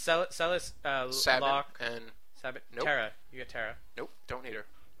Celis? It's Celis, Sabin Locke, and Sabin, Nope. Terra. You get Terra. nope, don't need her.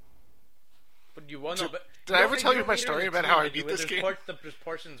 But you won't know. But Did I ever tell you my story about how I beat this game? There's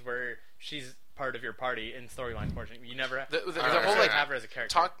portions where she's part of your party in storyline portion. You never The Alright, whole have her as a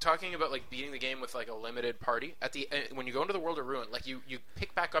character. talking about beating the game with a limited party at the when you go into the World of Ruin, you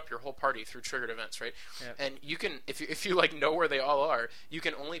pick back up your whole party through triggered events, right? Yeah. And you can if you know where they all are, you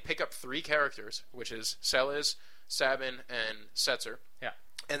can only pick up 3 characters, which is Celis, Sabin, and Setzer. Yeah.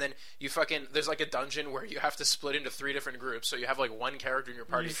 And then there's a dungeon where you have to split into 3 different groups, so you have one character in your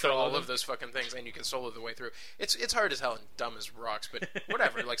party You for solo all them? of those fucking things, and you can solo the way through. It's hard as hell and dumb as rocks, but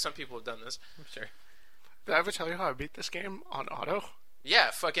whatever. Some people have done this. I'm sure. Did I ever tell you how I beat this game on auto?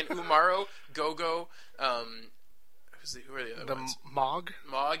 Yeah, fucking Umaro, Gogo, who are the other The ones? Mog?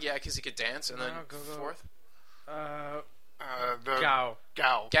 Mog, yeah, because he could dance, and then Gogo. 4th? The Gao.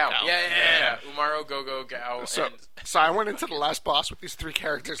 Gao. Yeah. Umaro, Gogo, Gao, So I went into the last boss with these 3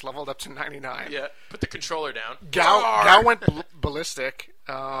 characters leveled up to 99. and put the controller down. Gao went ballistic,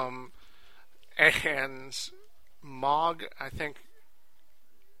 and Mog, I think,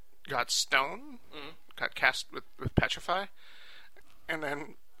 got stone, got cast with Petrify, and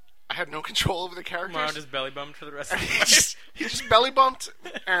then I had no control over the characters. Tomorrow just belly bumped for the rest of the he fight. just belly bumped,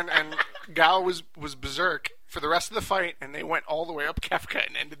 and Gao was Bzzzorrt for the rest of the fight, and they went all the way up Kefka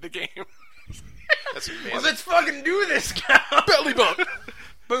and ended the game. That's amazing. Well, let's fucking do this, Gao. belly bump.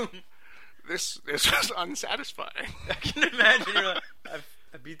 Boom. This was unsatisfying. I can imagine you're like,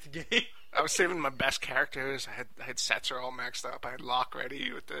 I beat the game. I was saving my best characters. I had Setzer all maxed up. I had Locke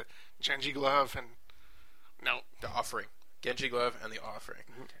ready with the Genji glove, and no. The offering. Genji glove and the offering.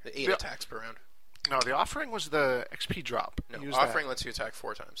 The 8 The- attacks per round. No, the offering was the XP drop. No, Use offering that. lets you attack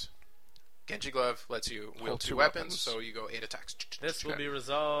 4 times. Genji glove lets you wield Hold 2 two weapons, weapons. so you go 8 attacks. This will be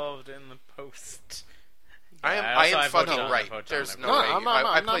resolved in the post. I I am vote fucking John, I right. vote John, There's I no vote way. John. No,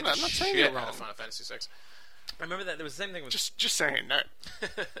 I I'm played not the saying shit you're out wrong. of Final Fantasy 6. I remember that there was the same thing with Just saying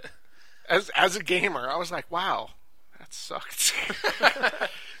that. As a gamer, I was like, wow, that sucked.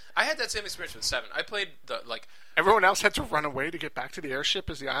 I had that same experience with 7. I played the Everyone else had to run away to get back to the airship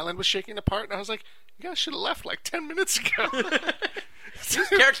as the island was shaking apart, and I was like, you guys should have left 10 minutes ago. These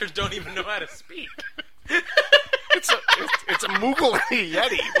characters don't even know how to speak. It's a Moogle and a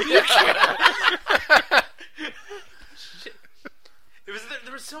Yeti. What do you care? Shit.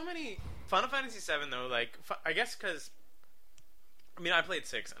 There were so many Final Fantasy VII though. I guess because I played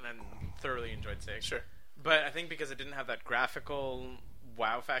 6 and I thoroughly enjoyed 6. Sure. But I think because it didn't have that graphical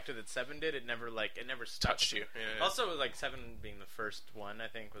wow factor that 7 did. It never stuck touched you. Yeah. Also, like 7 being the first one, I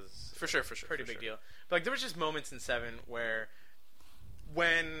think was for sure pretty big deal. But like there was just moments in 7 where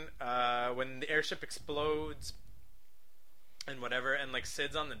when the airship explodes and whatever, and like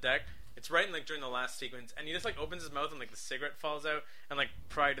Sid's on the deck. It's right in, like, during the last sequence, and he just, like, opens his mouth and, like, the cigarette falls out, and, like,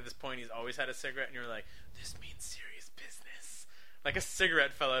 prior to this point, he's always had a cigarette, and you're like, this means serious business. Like, a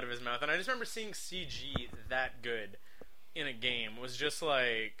cigarette fell out of his mouth, and I just remember seeing CG that good in a game was just,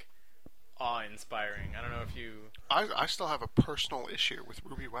 like, awe-inspiring. I don't know if you... I still have a personal issue with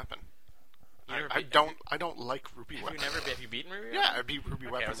Ruby Weapon. I don't like Ruby Weapon. Have you beaten Ruby Weapon? Yeah, I beat Ruby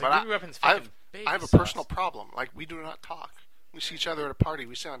Weapon, but Ruby Weapon's I fucking have a baby personal sauce. problem. Like, we do not talk. We see each other at a party.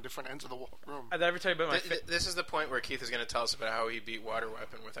 We sit on different ends of the room. Did I ever tell you about my... This is the point where Keith is going to tell us about how he beat Water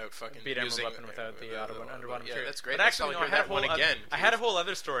Weapon without fucking beat using... Emerald Weapon without the underwater Yeah, material. that's great. But actually, I had one again. I had a whole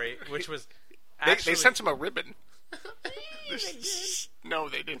other story, which was... They actually... sent him a ribbon. No,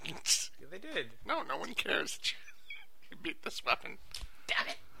 they didn't. Yeah, they did. No one cares. You beat this weapon. Damn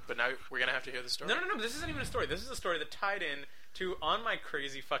it. But now we're going to have to hear the story. No, this isn't even a story. This is a story that tied in to, on my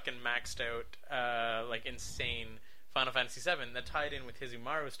crazy fucking maxed out, like, insane Final Fantasy VII, that tied in with his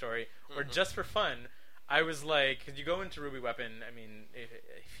Umaru story, where just for fun, I was like, because you go into Ruby Weapon, I mean, if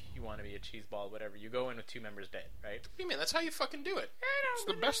you want to be a cheeseball, whatever, you go in with 2 members dead, right? What do you mean? That's how you fucking do it. It's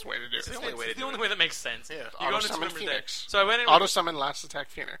the best way to do it. It's the only way to It's do the only it. way that makes sense. Yeah. You go into 2 Auto-summon members dead. Phoenix. So I went in with... Auto-summon Last Attack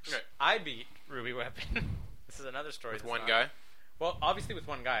Phoenix. Right. I beat Ruby Weapon. This is another story. With that's one not- guy? Well, obviously with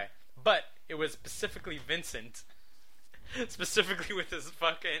one guy. But it was specifically Vincent. Specifically with his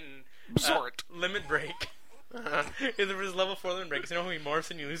fucking... Bzzzorrt. limit break. There was level 4 limit break. 'Cause you know when he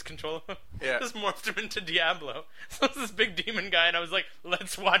morphs and you lose control of him? Yeah. Just morphed him into Diablo. So it's this big demon guy, and I was like,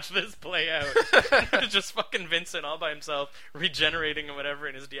 let's watch this play out. Just fucking Vincent all by himself, regenerating or whatever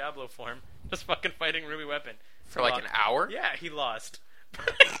in his Diablo form. Just fucking fighting Ruby Weapon. For like an hour? Yeah, he lost.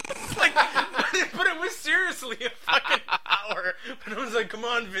 It's like, but it was seriously a fucking hour. But I was like, come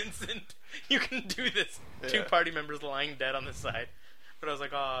on, Vincent. You can do this. Yeah. 2 party members lying dead on the side. But I was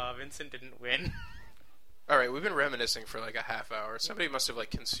like, oh, Vincent didn't win. Alright, we've been reminiscing for like a half hour. Somebody must have like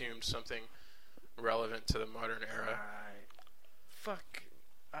consumed something relevant to the modern era. Fuck.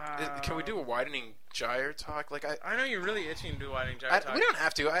 Can we do a widening gyre talk? Like I know you're really itching to do widening gyre talk. we don't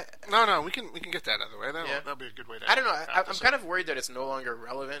have to. No, we can get that out of the way. That'll be a good way to... I don't know. I'm kind of worried that it's no longer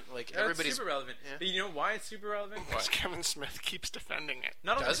relevant. Like everybody's It's super relevant. Yeah. But you know why it's super relevant? Because Kevin Smith keeps defending it.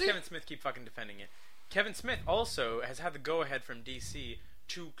 Not only Does does he? Kevin Smith keep fucking defending it, Kevin Smith also has had the go-ahead from DC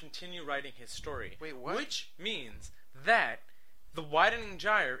to continue writing his story. Wait, what? Which means that the Widening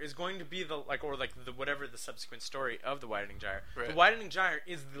Gyre is going to be the whatever the subsequent story of the Widening Gyre. Right. The Widening Gyre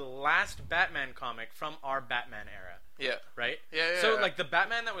is the last Batman comic from our Batman era. Yeah. Right? Yeah. So like the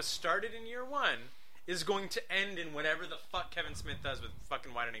Batman that was started in year 1 is going to end in whatever the fuck Kevin Smith does with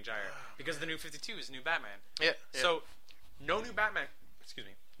fucking Widening Gyre. Because the new 52 is new Batman. Yeah. So no new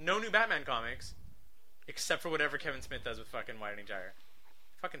Batman comics except for whatever Kevin Smith does with fucking Widening Gyre.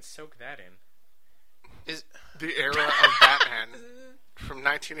 Fucking soak that in. Is The era of Batman from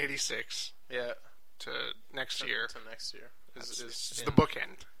 1986 yeah to next year. to next year. It's the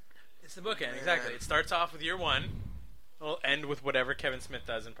bookend. It's the bookend, exactly. It starts off with year 1. It'll end with whatever Kevin Smith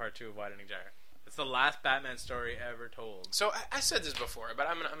does in part 2 of Widening Gyre. It's the last Batman story ever told. So I said this before, but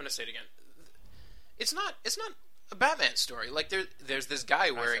I'm gonna say it again. It's not a Batman story. Like there's this guy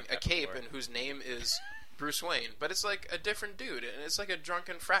wearing a cape before. and whose name is Bruce Wayne, but it's like a different dude, and it's like a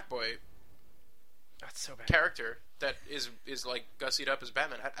drunken frat boy That's so bad. character that is like gussied up as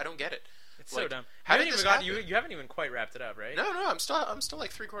Batman. I don't get it. It's like, so dumb. How did Haven't this even got, happen? you haven't even quite wrapped it up, right? No, I'm still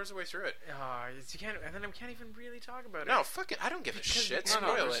like 3/4 of the way through it. You can't, and then I can't even really talk about it. No, fuck it. I don't give a shit.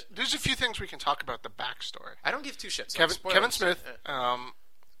 Spoil it. There's a few things we can talk about the backstory. I don't give 2 shits. Kevin Smith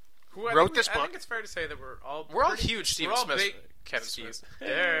Who I wrote think this I book. think it's fair to say that we're all huge Steven we're all Smith. big, Kevin Smith.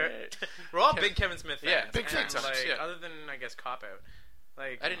 We're all big Kevin Smith fans. Yeah, big and, fans, like, yeah. Other than I guess Cop Out.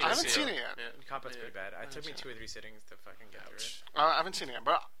 Like I didn't I even haven't see seen it. it yet. Yeah. Cop Out's pretty bad. It took me 2 or 3 sittings to fucking get through it. I haven't seen it yet,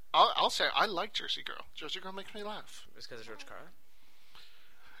 but I'll say I like Jersey Girl. Jersey Girl makes me laugh. Just because of George Carlin.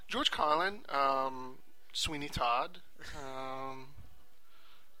 George Carlin, Sweeney Todd.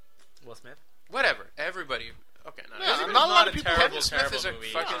 Will Smith. Whatever. Everybody. Okay, no. Yeah, It's not a lot of a people- terrible, Kevin Smith terrible is a movie.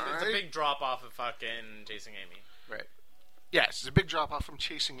 fucking- It's a big drop off of fucking Chasing Amy. Right. Yes, it's a big drop off from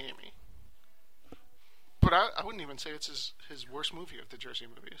Chasing Amy. But I wouldn't even say it's his worst movie of the Jersey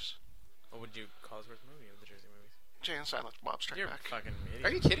movies. What would you call his worst movie of the Jersey movies? Jay and Silent Bob Strike You're a Back. fucking idiot.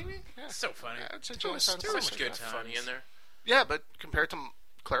 Are you kidding me? Yeah. It's so funny. Yeah, it's a Jay There and was Silent so Bob much Strike good Back. funny in there. Yeah, but compared to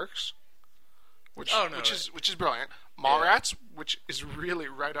Clerks, which Oh, no, which is brilliant. Mallrats, which is really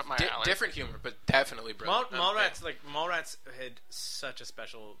right up my alley. Different humor, but definitely brilliant. Mallrats had such a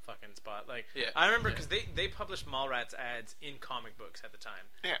special fucking spot. Like, I remember because they published Mallrats ads in comic books at the time.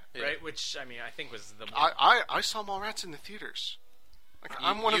 Yeah. Right? Which, I mean, I think was the... I saw Mallrats in the theaters. Like,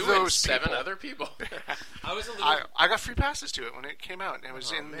 I'm one of those and seven people. other people. I was a little... I got free passes to it when it came out, and it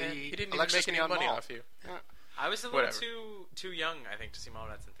was in the He didn't Alexis even make any Neon money Mall. off you. Yeah. I was a little too young, I think, to see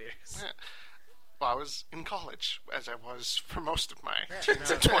Mallrats in theaters. Yeah. Well, I was in college, as I was for most of my teens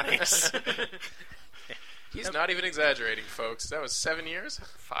and 20s. He's not even exaggerating, folks. That was 7 years?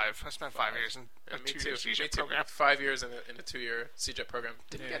 5. I spent 5 years in a me 2-year too. CJET program. 5 years in a 2-year CJET program.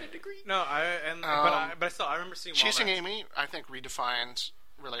 Didn't get a degree. No, but still, I remember seeing Chasing Mallrats. Amy, I think, redefined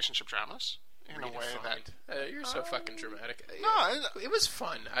relationship dramas in a way that... you're so fucking dramatic. No, it was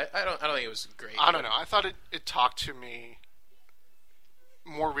fun. I don't think it was great. I don't know. I thought it talked to me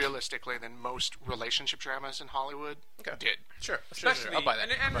more realistically than most relationship dramas in Hollywood did. Sure. Especially, I'll buy that.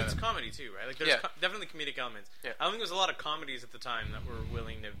 And it's comedy too, right? Like, there's definitely comedic elements. Yeah. I don't think there's a lot of comedies at the time that were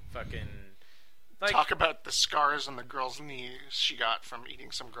willing to fucking talk about the scars on the girl's knees she got from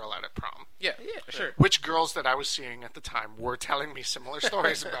eating some girl out at prom. Yeah, sure. Which girls that I was seeing at the time were telling me similar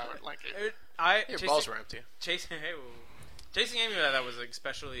stories about it. Like, your balls were empty. Chasing Amy, that was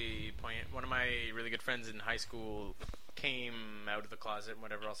especially poignant. One of my really good friends in high school came out of the closet and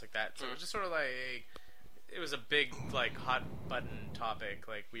whatever else like that. So it was just sort of like, it was a big, like, hot button topic.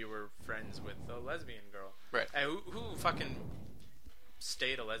 Like, we were friends with a lesbian girl. Right. Who fucking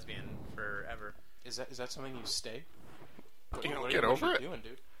stayed a lesbian forever? Is that something you stay? You don't get over it? Doing,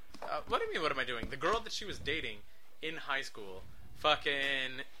 dude? What do you mean, what am I doing? The girl that she was dating in high school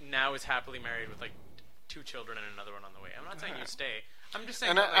fucking now is happily married with, like, 2 children and another one on the way. I'm not saying you stay. I'm just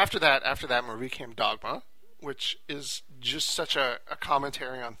saying... And after that movie came Dogma, which is just such a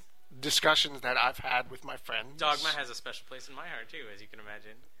commentary on discussions that I've had with my friends. Dogma has a special place in my heart, too, as you can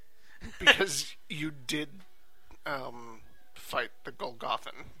imagine. Because you did fight the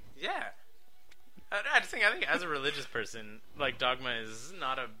Golgothan. Yeah. I think as a religious person, like, Dogma is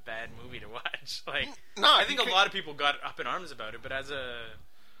not a bad movie to watch. Like, no, I think a lot of people got up in arms about it, but as a...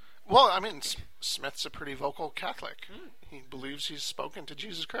 Well, I mean, Smith's a pretty vocal Catholic. He believes he's spoken to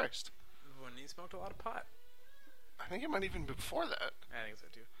Jesus Christ. When he smoked a lot of pot. I think it might even be before that. I think so,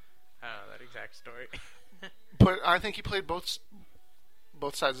 too. I don't know that exact story. But I think he played both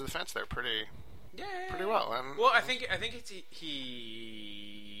sides of the fence there pretty well. And, well, I think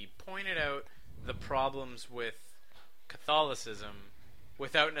he pointed out the problems with Catholicism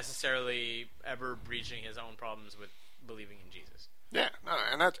without necessarily ever breaching his own problems with believing in Jesus. Yeah, no,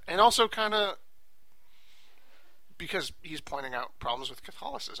 and also kind of because he's pointing out problems with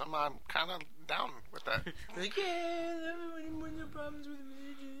Catholicism, I'm kind of down with that. Like, everyone has problems with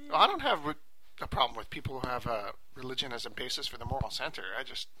religion. Well, I don't have a problem with people who have religion as a basis for the moral center. I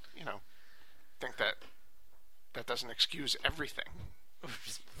just, think that doesn't excuse everything. I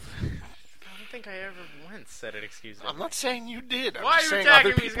don't think I ever once said it excused everything. I'm not saying you did. I'm Why just are you saying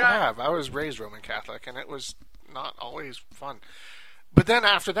attacking other me, people Scott? have. I was raised Roman Catholic, and it was not always fun. But then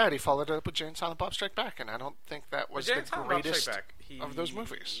after that, he followed it up with Jay and Silent Bob Strike Back, and I don't think that was the greatest of those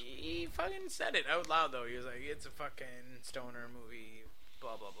movies. He fucking said it out loud, though. He was like, it's a fucking stoner movie,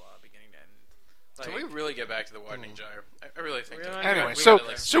 blah, blah, blah, beginning to end. Like, Can we really get back to the widening gyre? I really think that. Anyway, we so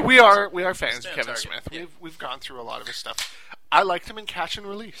gotta, we are fans of Kevin Smith. We've gone through a lot of his stuff. I liked him in Catch and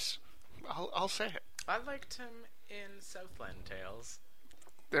Release. I'll say it. I liked him in Southland Tales.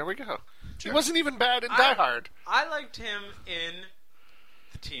 There we go. He wasn't even bad in Die Hard. I liked him in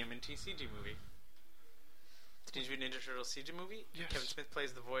the TMNT CG movie. The Teenage Mutant Ninja Turtles CG movie. Yes. Kevin Smith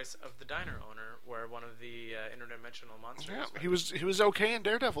plays the voice of the diner owner, where one of the interdimensional monsters. Yeah, he was okay in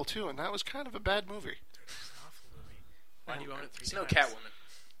Daredevil too, and that was kind of a bad movie. It's an awful movie. Why do you own it 3 It's times? no Catwoman.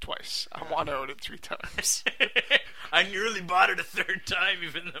 Twice. I want to own it 3 times. I nearly bought it a 3rd time,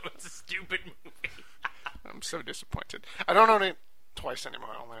 even though it's a stupid movie. I'm so disappointed. I don't own it twice anymore.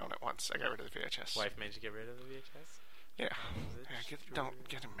 I only own it once. I got rid of the VHS. Wife made you get rid of the VHS? Yeah. Don't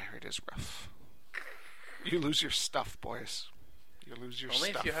get him married is rough. You lose your stuff, boys. You lose your Only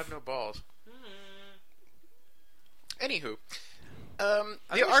stuff. if you have no balls. Anywho, I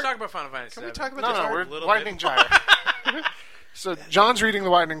think we should talk about Final Fantasy. Can we talk about No, this? we're Widening Gyre. So John's reading the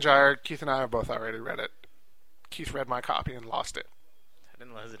Widening Gyre. Keith and I have both already read it. Keith read my copy and lost it. I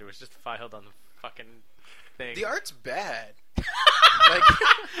didn't realize it was just filed on the fucking thing. The art's bad.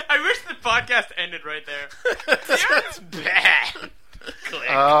 I wish the podcast ended right there. The art's bad. Click.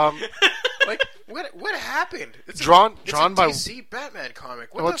 What happened? It's drawn a by DC Batman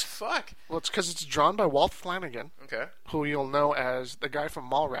comic. What the fuck? Well, it's because it's drawn by Walt Flanagan, Okay. who you'll know as the guy from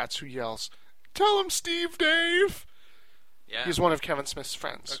Mallrats who yells, Tell him, Steve Dave. Yeah. He's one of Kevin Smith's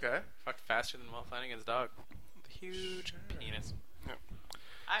friends. Okay. Fucked faster than Walt Flanagan's dog. Huge penis. Yeah.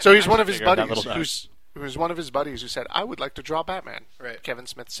 I So he's actually one of his figured that buddies little dog. who's one of his buddies who said, "I would like to draw Batman." Right. Kevin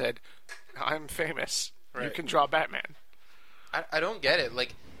Smith said, "I'm famous. You Right. can draw Batman." I don't get it.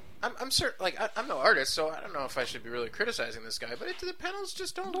 Like, I'm certain. Like, I'm no artist, so I don't know if I should be really criticizing this guy. But the panels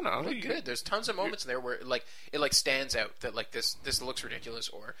just don't No, look good. There's tons of moments in there where it stands out that like this looks ridiculous,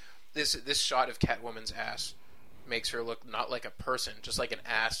 or this shot of Catwoman's ass makes her look not like a person, just like an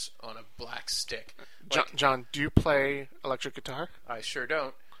ass on a black stick. Like, John, do you play electric guitar? I sure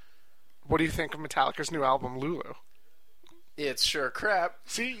don't. What do you think of Metallica's new album, Lulu? It's sure crap.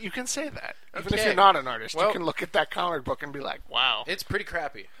 See, you can say that. Even Okay. if you're not an artist, Well- you can look at that comic book and be like, wow. It's pretty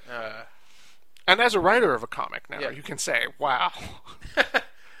crappy. And as a writer of a comic now, Yeah. you can say, wow.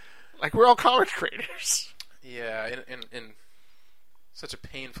 Like, we're all comic creators. Yeah, in such a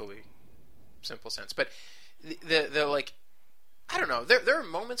painfully simple sense. But the like, I don't know. There are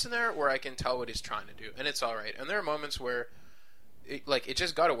moments in there where I can tell what he's trying to do, and it's all right. And there are moments where it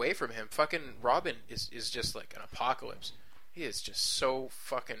just got away from him. Fucking Robin is just like an apocalypse. He is just so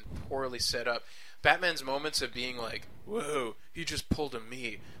fucking poorly set up. Batman's moments of being like, whoa, he just pulled a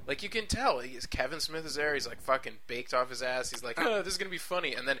me. Like, you can tell. Kevin Smith is there. He's like fucking baked off his ass. He's like, oh, this is going to be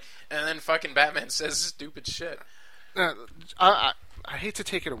funny. And then fucking Batman says stupid shit. I hate to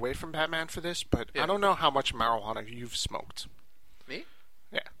take it away from Batman for this, but Yeah. I don't know how much marijuana you've smoked. Me?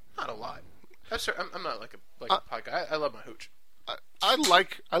 Yeah. Not a lot. I'm not like a pot guy. I love my hooch. I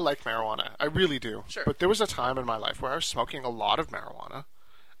like marijuana. I really do. Sure. But there was a time in my life where I was smoking a lot of marijuana,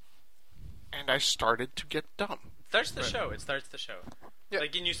 and I started to get dumb. It starts the show. It starts the show. Yeah.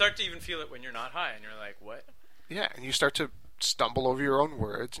 Like, and you start to even feel it when you're not high, and you're like, what? Yeah, and you start to stumble over your own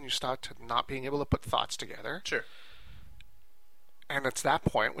words, and you start to not being able to put thoughts together. Sure. And it's that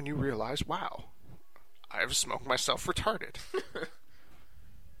point when you realize, wow, I've smoked myself retarded.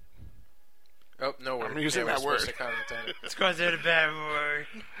 Oh, no word. I'm using we're that supposed word. to comment on it. It's because they're a bad word.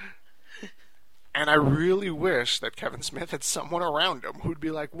 And I really wish that Kevin Smith had someone around him who'd be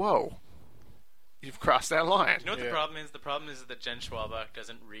like, whoa, you've crossed that line. You know what Yeah. the problem is? The problem is that Jen Schwalbach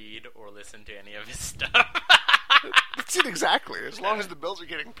doesn't read or listen to any of his stuff. That's it exactly. As long as the bills are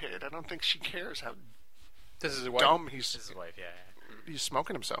getting paid, I don't think she cares how This is what dumb This is his wife, yeah. he's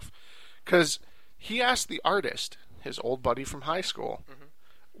smoking himself. Because he asked the artist, his old buddy from high school,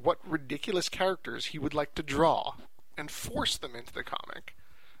 what ridiculous characters he would like to draw and force them into the comic.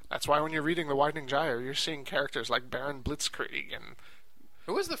 That's why when you're reading The Widening Gyre, you're seeing characters like Baron Blitzkrieg and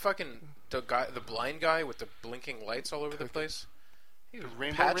Who was the blind guy with the blinking lights all over the place? the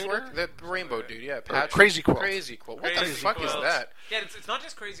Rainbow Patchwork? Raider? The rainbow dude, yeah. Patchwork. Crazy Quilt. Crazy Quilt. What the Crazy fuck is Quilt. that? Yeah, it's not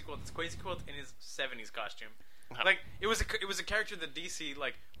just Crazy Quilt. It's Crazy Quilt in his 70s costume. Like, it was a character that DC,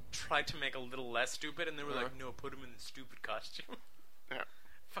 like, tried to make a little less stupid, and they were like, no, put him in the stupid costume. Yeah.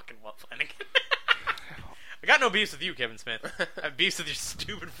 Fucking Walt Flanagan. I got no beefs with you, Kevin Smith. I have beefs with your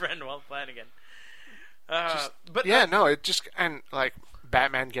stupid friend, Walt Flanagan. But Yeah, no, it just, and like,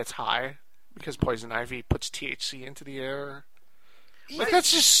 Batman gets high because Poison Ivy puts THC into the air. Like,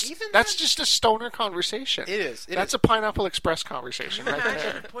 that's just a stoner conversation. It is. That's a Pineapple Express conversation right there.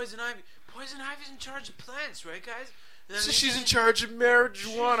 imagine Poison Ivy. Poison Ivy's in charge of plants, right, guys? And So then she's in charge of marijuana.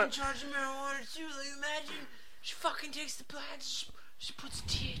 She's in charge of marijuana too. Like, imagine she fucking takes the plants. She puts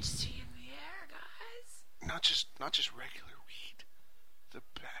THC in the air, guys. Not just regular weed. The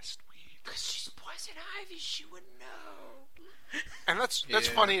best weed. Cause she's Poison Ivy. She would know. And that's Yeah.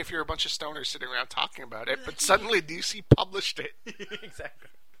 funny if you're a bunch of stoners sitting around talking about it, but suddenly DC published it. Exactly.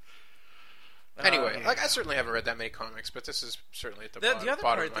 Anyway, Yeah. like, I certainly haven't read that many comics, but this is certainly at the, The other bottom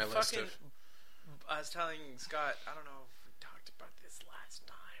part, of the my list fucking. of... I was telling Scott, I don't know if we talked about this last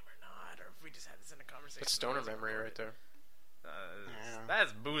time or not, or if we just had this in a conversation. That's stoner memory right there.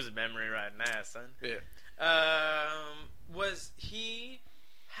 That's booze memory right now, son. Yeah. Was he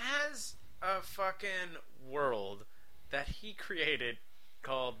has a fucking world that he created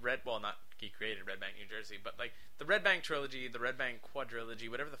called not he created Red Bank, New Jersey, but like the Red Bank trilogy, the Red Bank quadrilogy,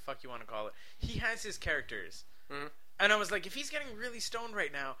 whatever the fuck you want to call it. He has his characters. Mhm. And I was like, if he's getting really stoned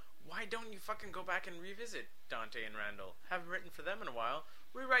right now, why don't you fucking go back and revisit Dante and Randall? Haven't written for them in a while.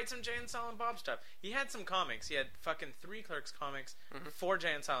 Rewrite some Jay and Silent Bob stuff. He had some comics. He had fucking 3 Clerks comics, 4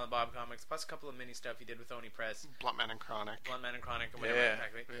 Jay and Silent Bob comics, plus a couple of mini stuff he did with Oni Press. Bluntman and Chronic. Bluntman and Chronic, and whatever Yeah,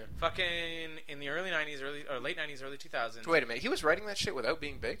 exactly. yeah. Fucking in the early 90s, late 90s, early 2000s. Wait a minute, he was writing that shit without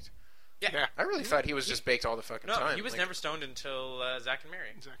being baked? Yeah. I really thought he was just baked all the fucking No, time. he was Like, never stoned until Zack and Mary.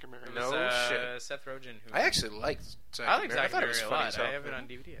 Zack and Mary. It No was, shit. Seth Rogen. Who I actually liked Zack I and like Mary. Zack thought and it was Mary a funny lot. as hell. I have it on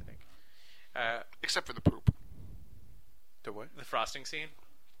DVD, I think. Except for the poop. The what? The frosting scene.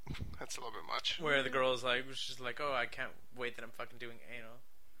 That's a little bit much. Where the girl is like, she's like, oh, I can't wait that I'm fucking doing anal.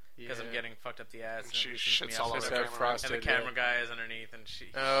 Because I'm getting fucked up the ass. And she shits shits all over the camera. frosted, and the camera guy is underneath, and she...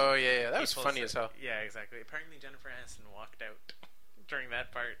 Oh, yeah. That was funny as hell. Yeah, exactly. Apparently Jennifer Aniston walked out during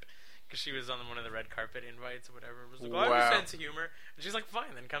that part. Because she was on one of the red carpet invites or whatever. It was like, I have a sense of humor. And she's like,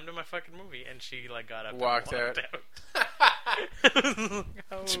 fine, then come to my fucking movie. And she like got up walked and walked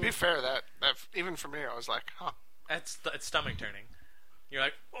out. To be fair, that even for me, I was like, huh. It's stomach turning. You're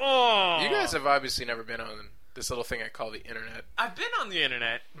like, oh! You guys have obviously never been on this little thing I call the internet. I've been on the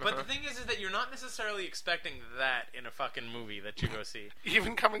internet, but the thing is that you're not necessarily expecting that in a fucking movie that you go see.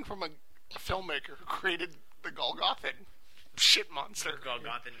 Even coming from a filmmaker who created the Golgothan shit monster.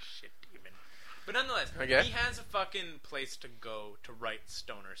 Golgothan shit demon. But nonetheless, he has a fucking place to go to write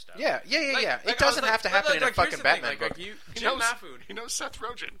stoner stuff. Yeah. It doesn't have to happen in a fucking Batman book. Jim Mahfood. He knows Seth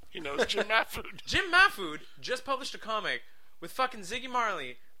Rogen. He knows Jim Mahfood. Jim Mahfood just published a comic with fucking Ziggy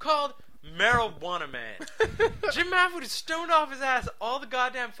Marley called Marijuana Man. Jim Mahfood is stoned off his ass all the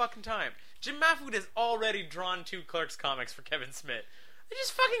goddamn fucking time. Jim Mahfood has already drawn 2 Clerks comics for Kevin Smith. They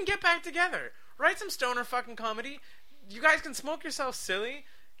just fucking get back together. Write some stoner fucking comedy. You guys can smoke yourself silly.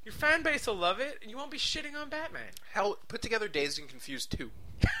 Your fan base will love it, and you won't be shitting on Batman. Hell, put together Dazed and Confused 2.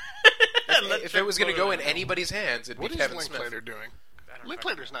 if it was going to go in anybody's hands, it'd be Kevin Smith. What is Linklater doing?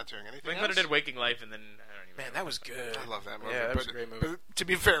 Linklater's not doing anything Linklater did Waking Life, and then I don't even know. Man, that was good. I love that movie. Yeah, that was a great movie. But to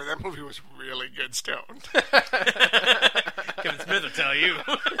be fair, that movie was really good stoned. Kevin Smith will tell you.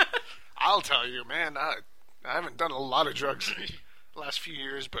 I'll tell you, man. I haven't done a lot of drugs the last few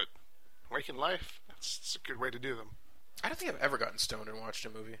years, but Waking Life, it's a good way to do them. I don't think I've ever gotten stoned and watched a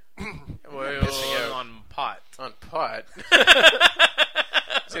movie. Well, on pot. On pot.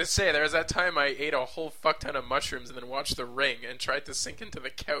 I was going to say, there was that time I ate a whole fuck ton of mushrooms and then watched The Ring and tried to sink into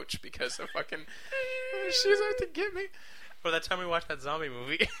the couch because the fucking... She's out to get me. Or that time we watched that zombie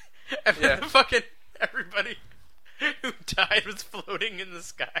movie. And the fucking... Everybody who died was floating in the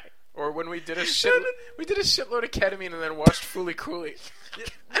sky. Or when we did a shitload of ketamine and then watched Fooly Cooley.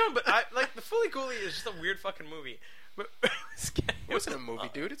 No, but the Fooly Cooley is just a weird fucking movie. But it wasn't a movie,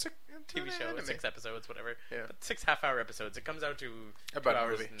 dude. It's a TV show. It's 6 episodes, whatever. Yeah. But 6 half-hour episodes. It comes out to about 2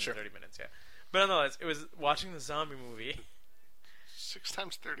 hours movie. and Sure. 30 minutes, yeah. But nonetheless, it was watching the zombie movie. 6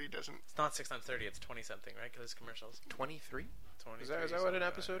 times 30 doesn't... It's not 6 times 30, it's 20-something, right? Because it's commercials. 23? 23. Is that what an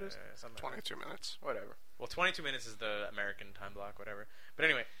episode is? 22 minutes. Whatever. Well, 22 minutes is the American time block, whatever. But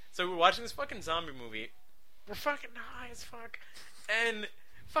anyway, so we're watching this fucking zombie movie. We're fucking high as fuck. And...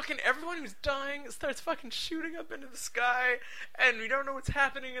 fucking everyone who's dying starts fucking shooting up into the sky, and we don't know what's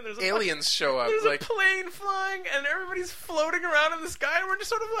happening, and there's aliens show up. There's a plane flying, and everybody's floating around in the sky, and we're just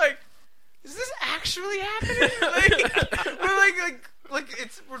sort of like, is this actually happening?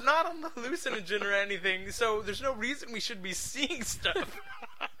 We're not on the hallucinogen or anything, so there's no reason we should be seeing stuff.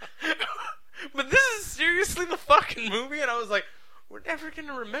 But this is seriously the fucking movie, and I was like, we're never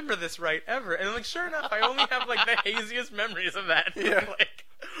gonna remember this right ever. And like, sure enough, I only have like the haziest memories of that. Yeah. Like,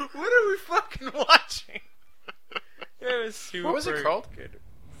 what are we fucking watching? It was super. What was it called? Good.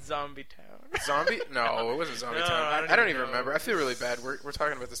 Zombie Town. Zombie? No, it wasn't Zombie No, Town. I don't even remember. I feel really bad. We're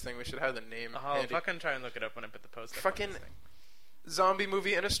talking about this thing. We should have the name. I'll fucking try and look it up when I put the post up. Fucking zombie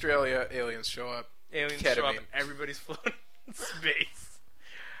movie in Australia. Aliens show up. Aliens ketamine. show up. Everybody's floating in space.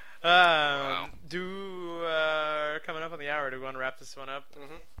 Wow. Coming up on the hour. Do we want to wrap this one up?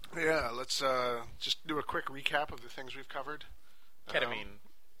 Mm-hmm. Yeah, let's just do a quick recap of the things we've covered. Ketamine.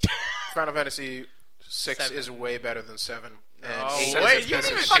 Final Fantasy 6 is way better than 7. And 8 wait, is you piece didn't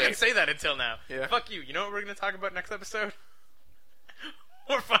of even fucking shit. say that until now. Yeah. Fuck you. You know what we're going to talk about next episode?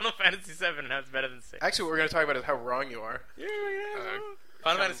 More Final Fantasy 7 and how it's better than 6. Actually, what we're going to talk about is how wrong you are.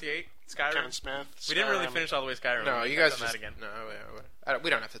 Final Fantasy 8, Skyrim. Kevin Smith. We didn't really finish all the way Skyrim. No, We you can guys touch on just... that again. No, we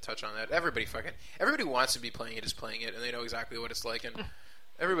don't have to touch on that. Everybody who wants to be playing it is playing it, and they know exactly what it's like, and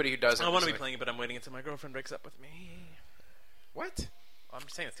everybody who doesn't... I want to be playing it, but I'm waiting until my girlfriend breaks up with me. What? I'm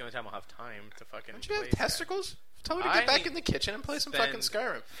just saying it's the only time I'll have time to fucking Don't you have play testicles? Tell her to get back in the kitchen and play some fucking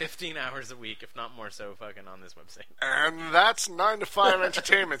Skyrim. 15 hours a week, if not more so, fucking on this website. And that's 9 to 5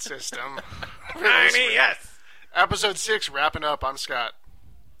 Entertainment System. Yes! Episode 6 wrapping up. I'm Scott.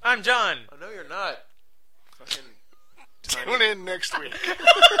 I'm John. Oh, no, you're not. Fucking... Tune in next week.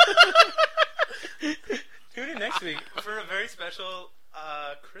 Tune in next week for a very special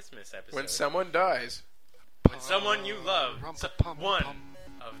Christmas episode. When someone dies. When someone you love, one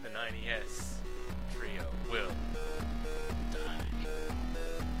of the 9ES trio will die.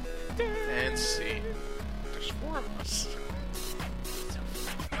 And scene. There's 4 of us. So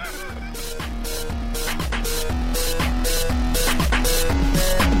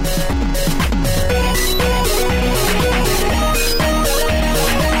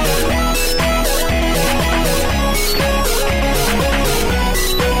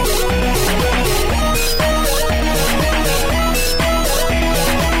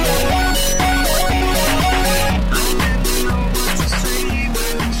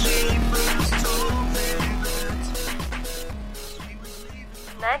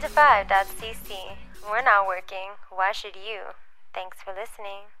 9to5.cc. We're not working. Why should you? Thanks for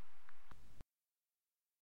listening.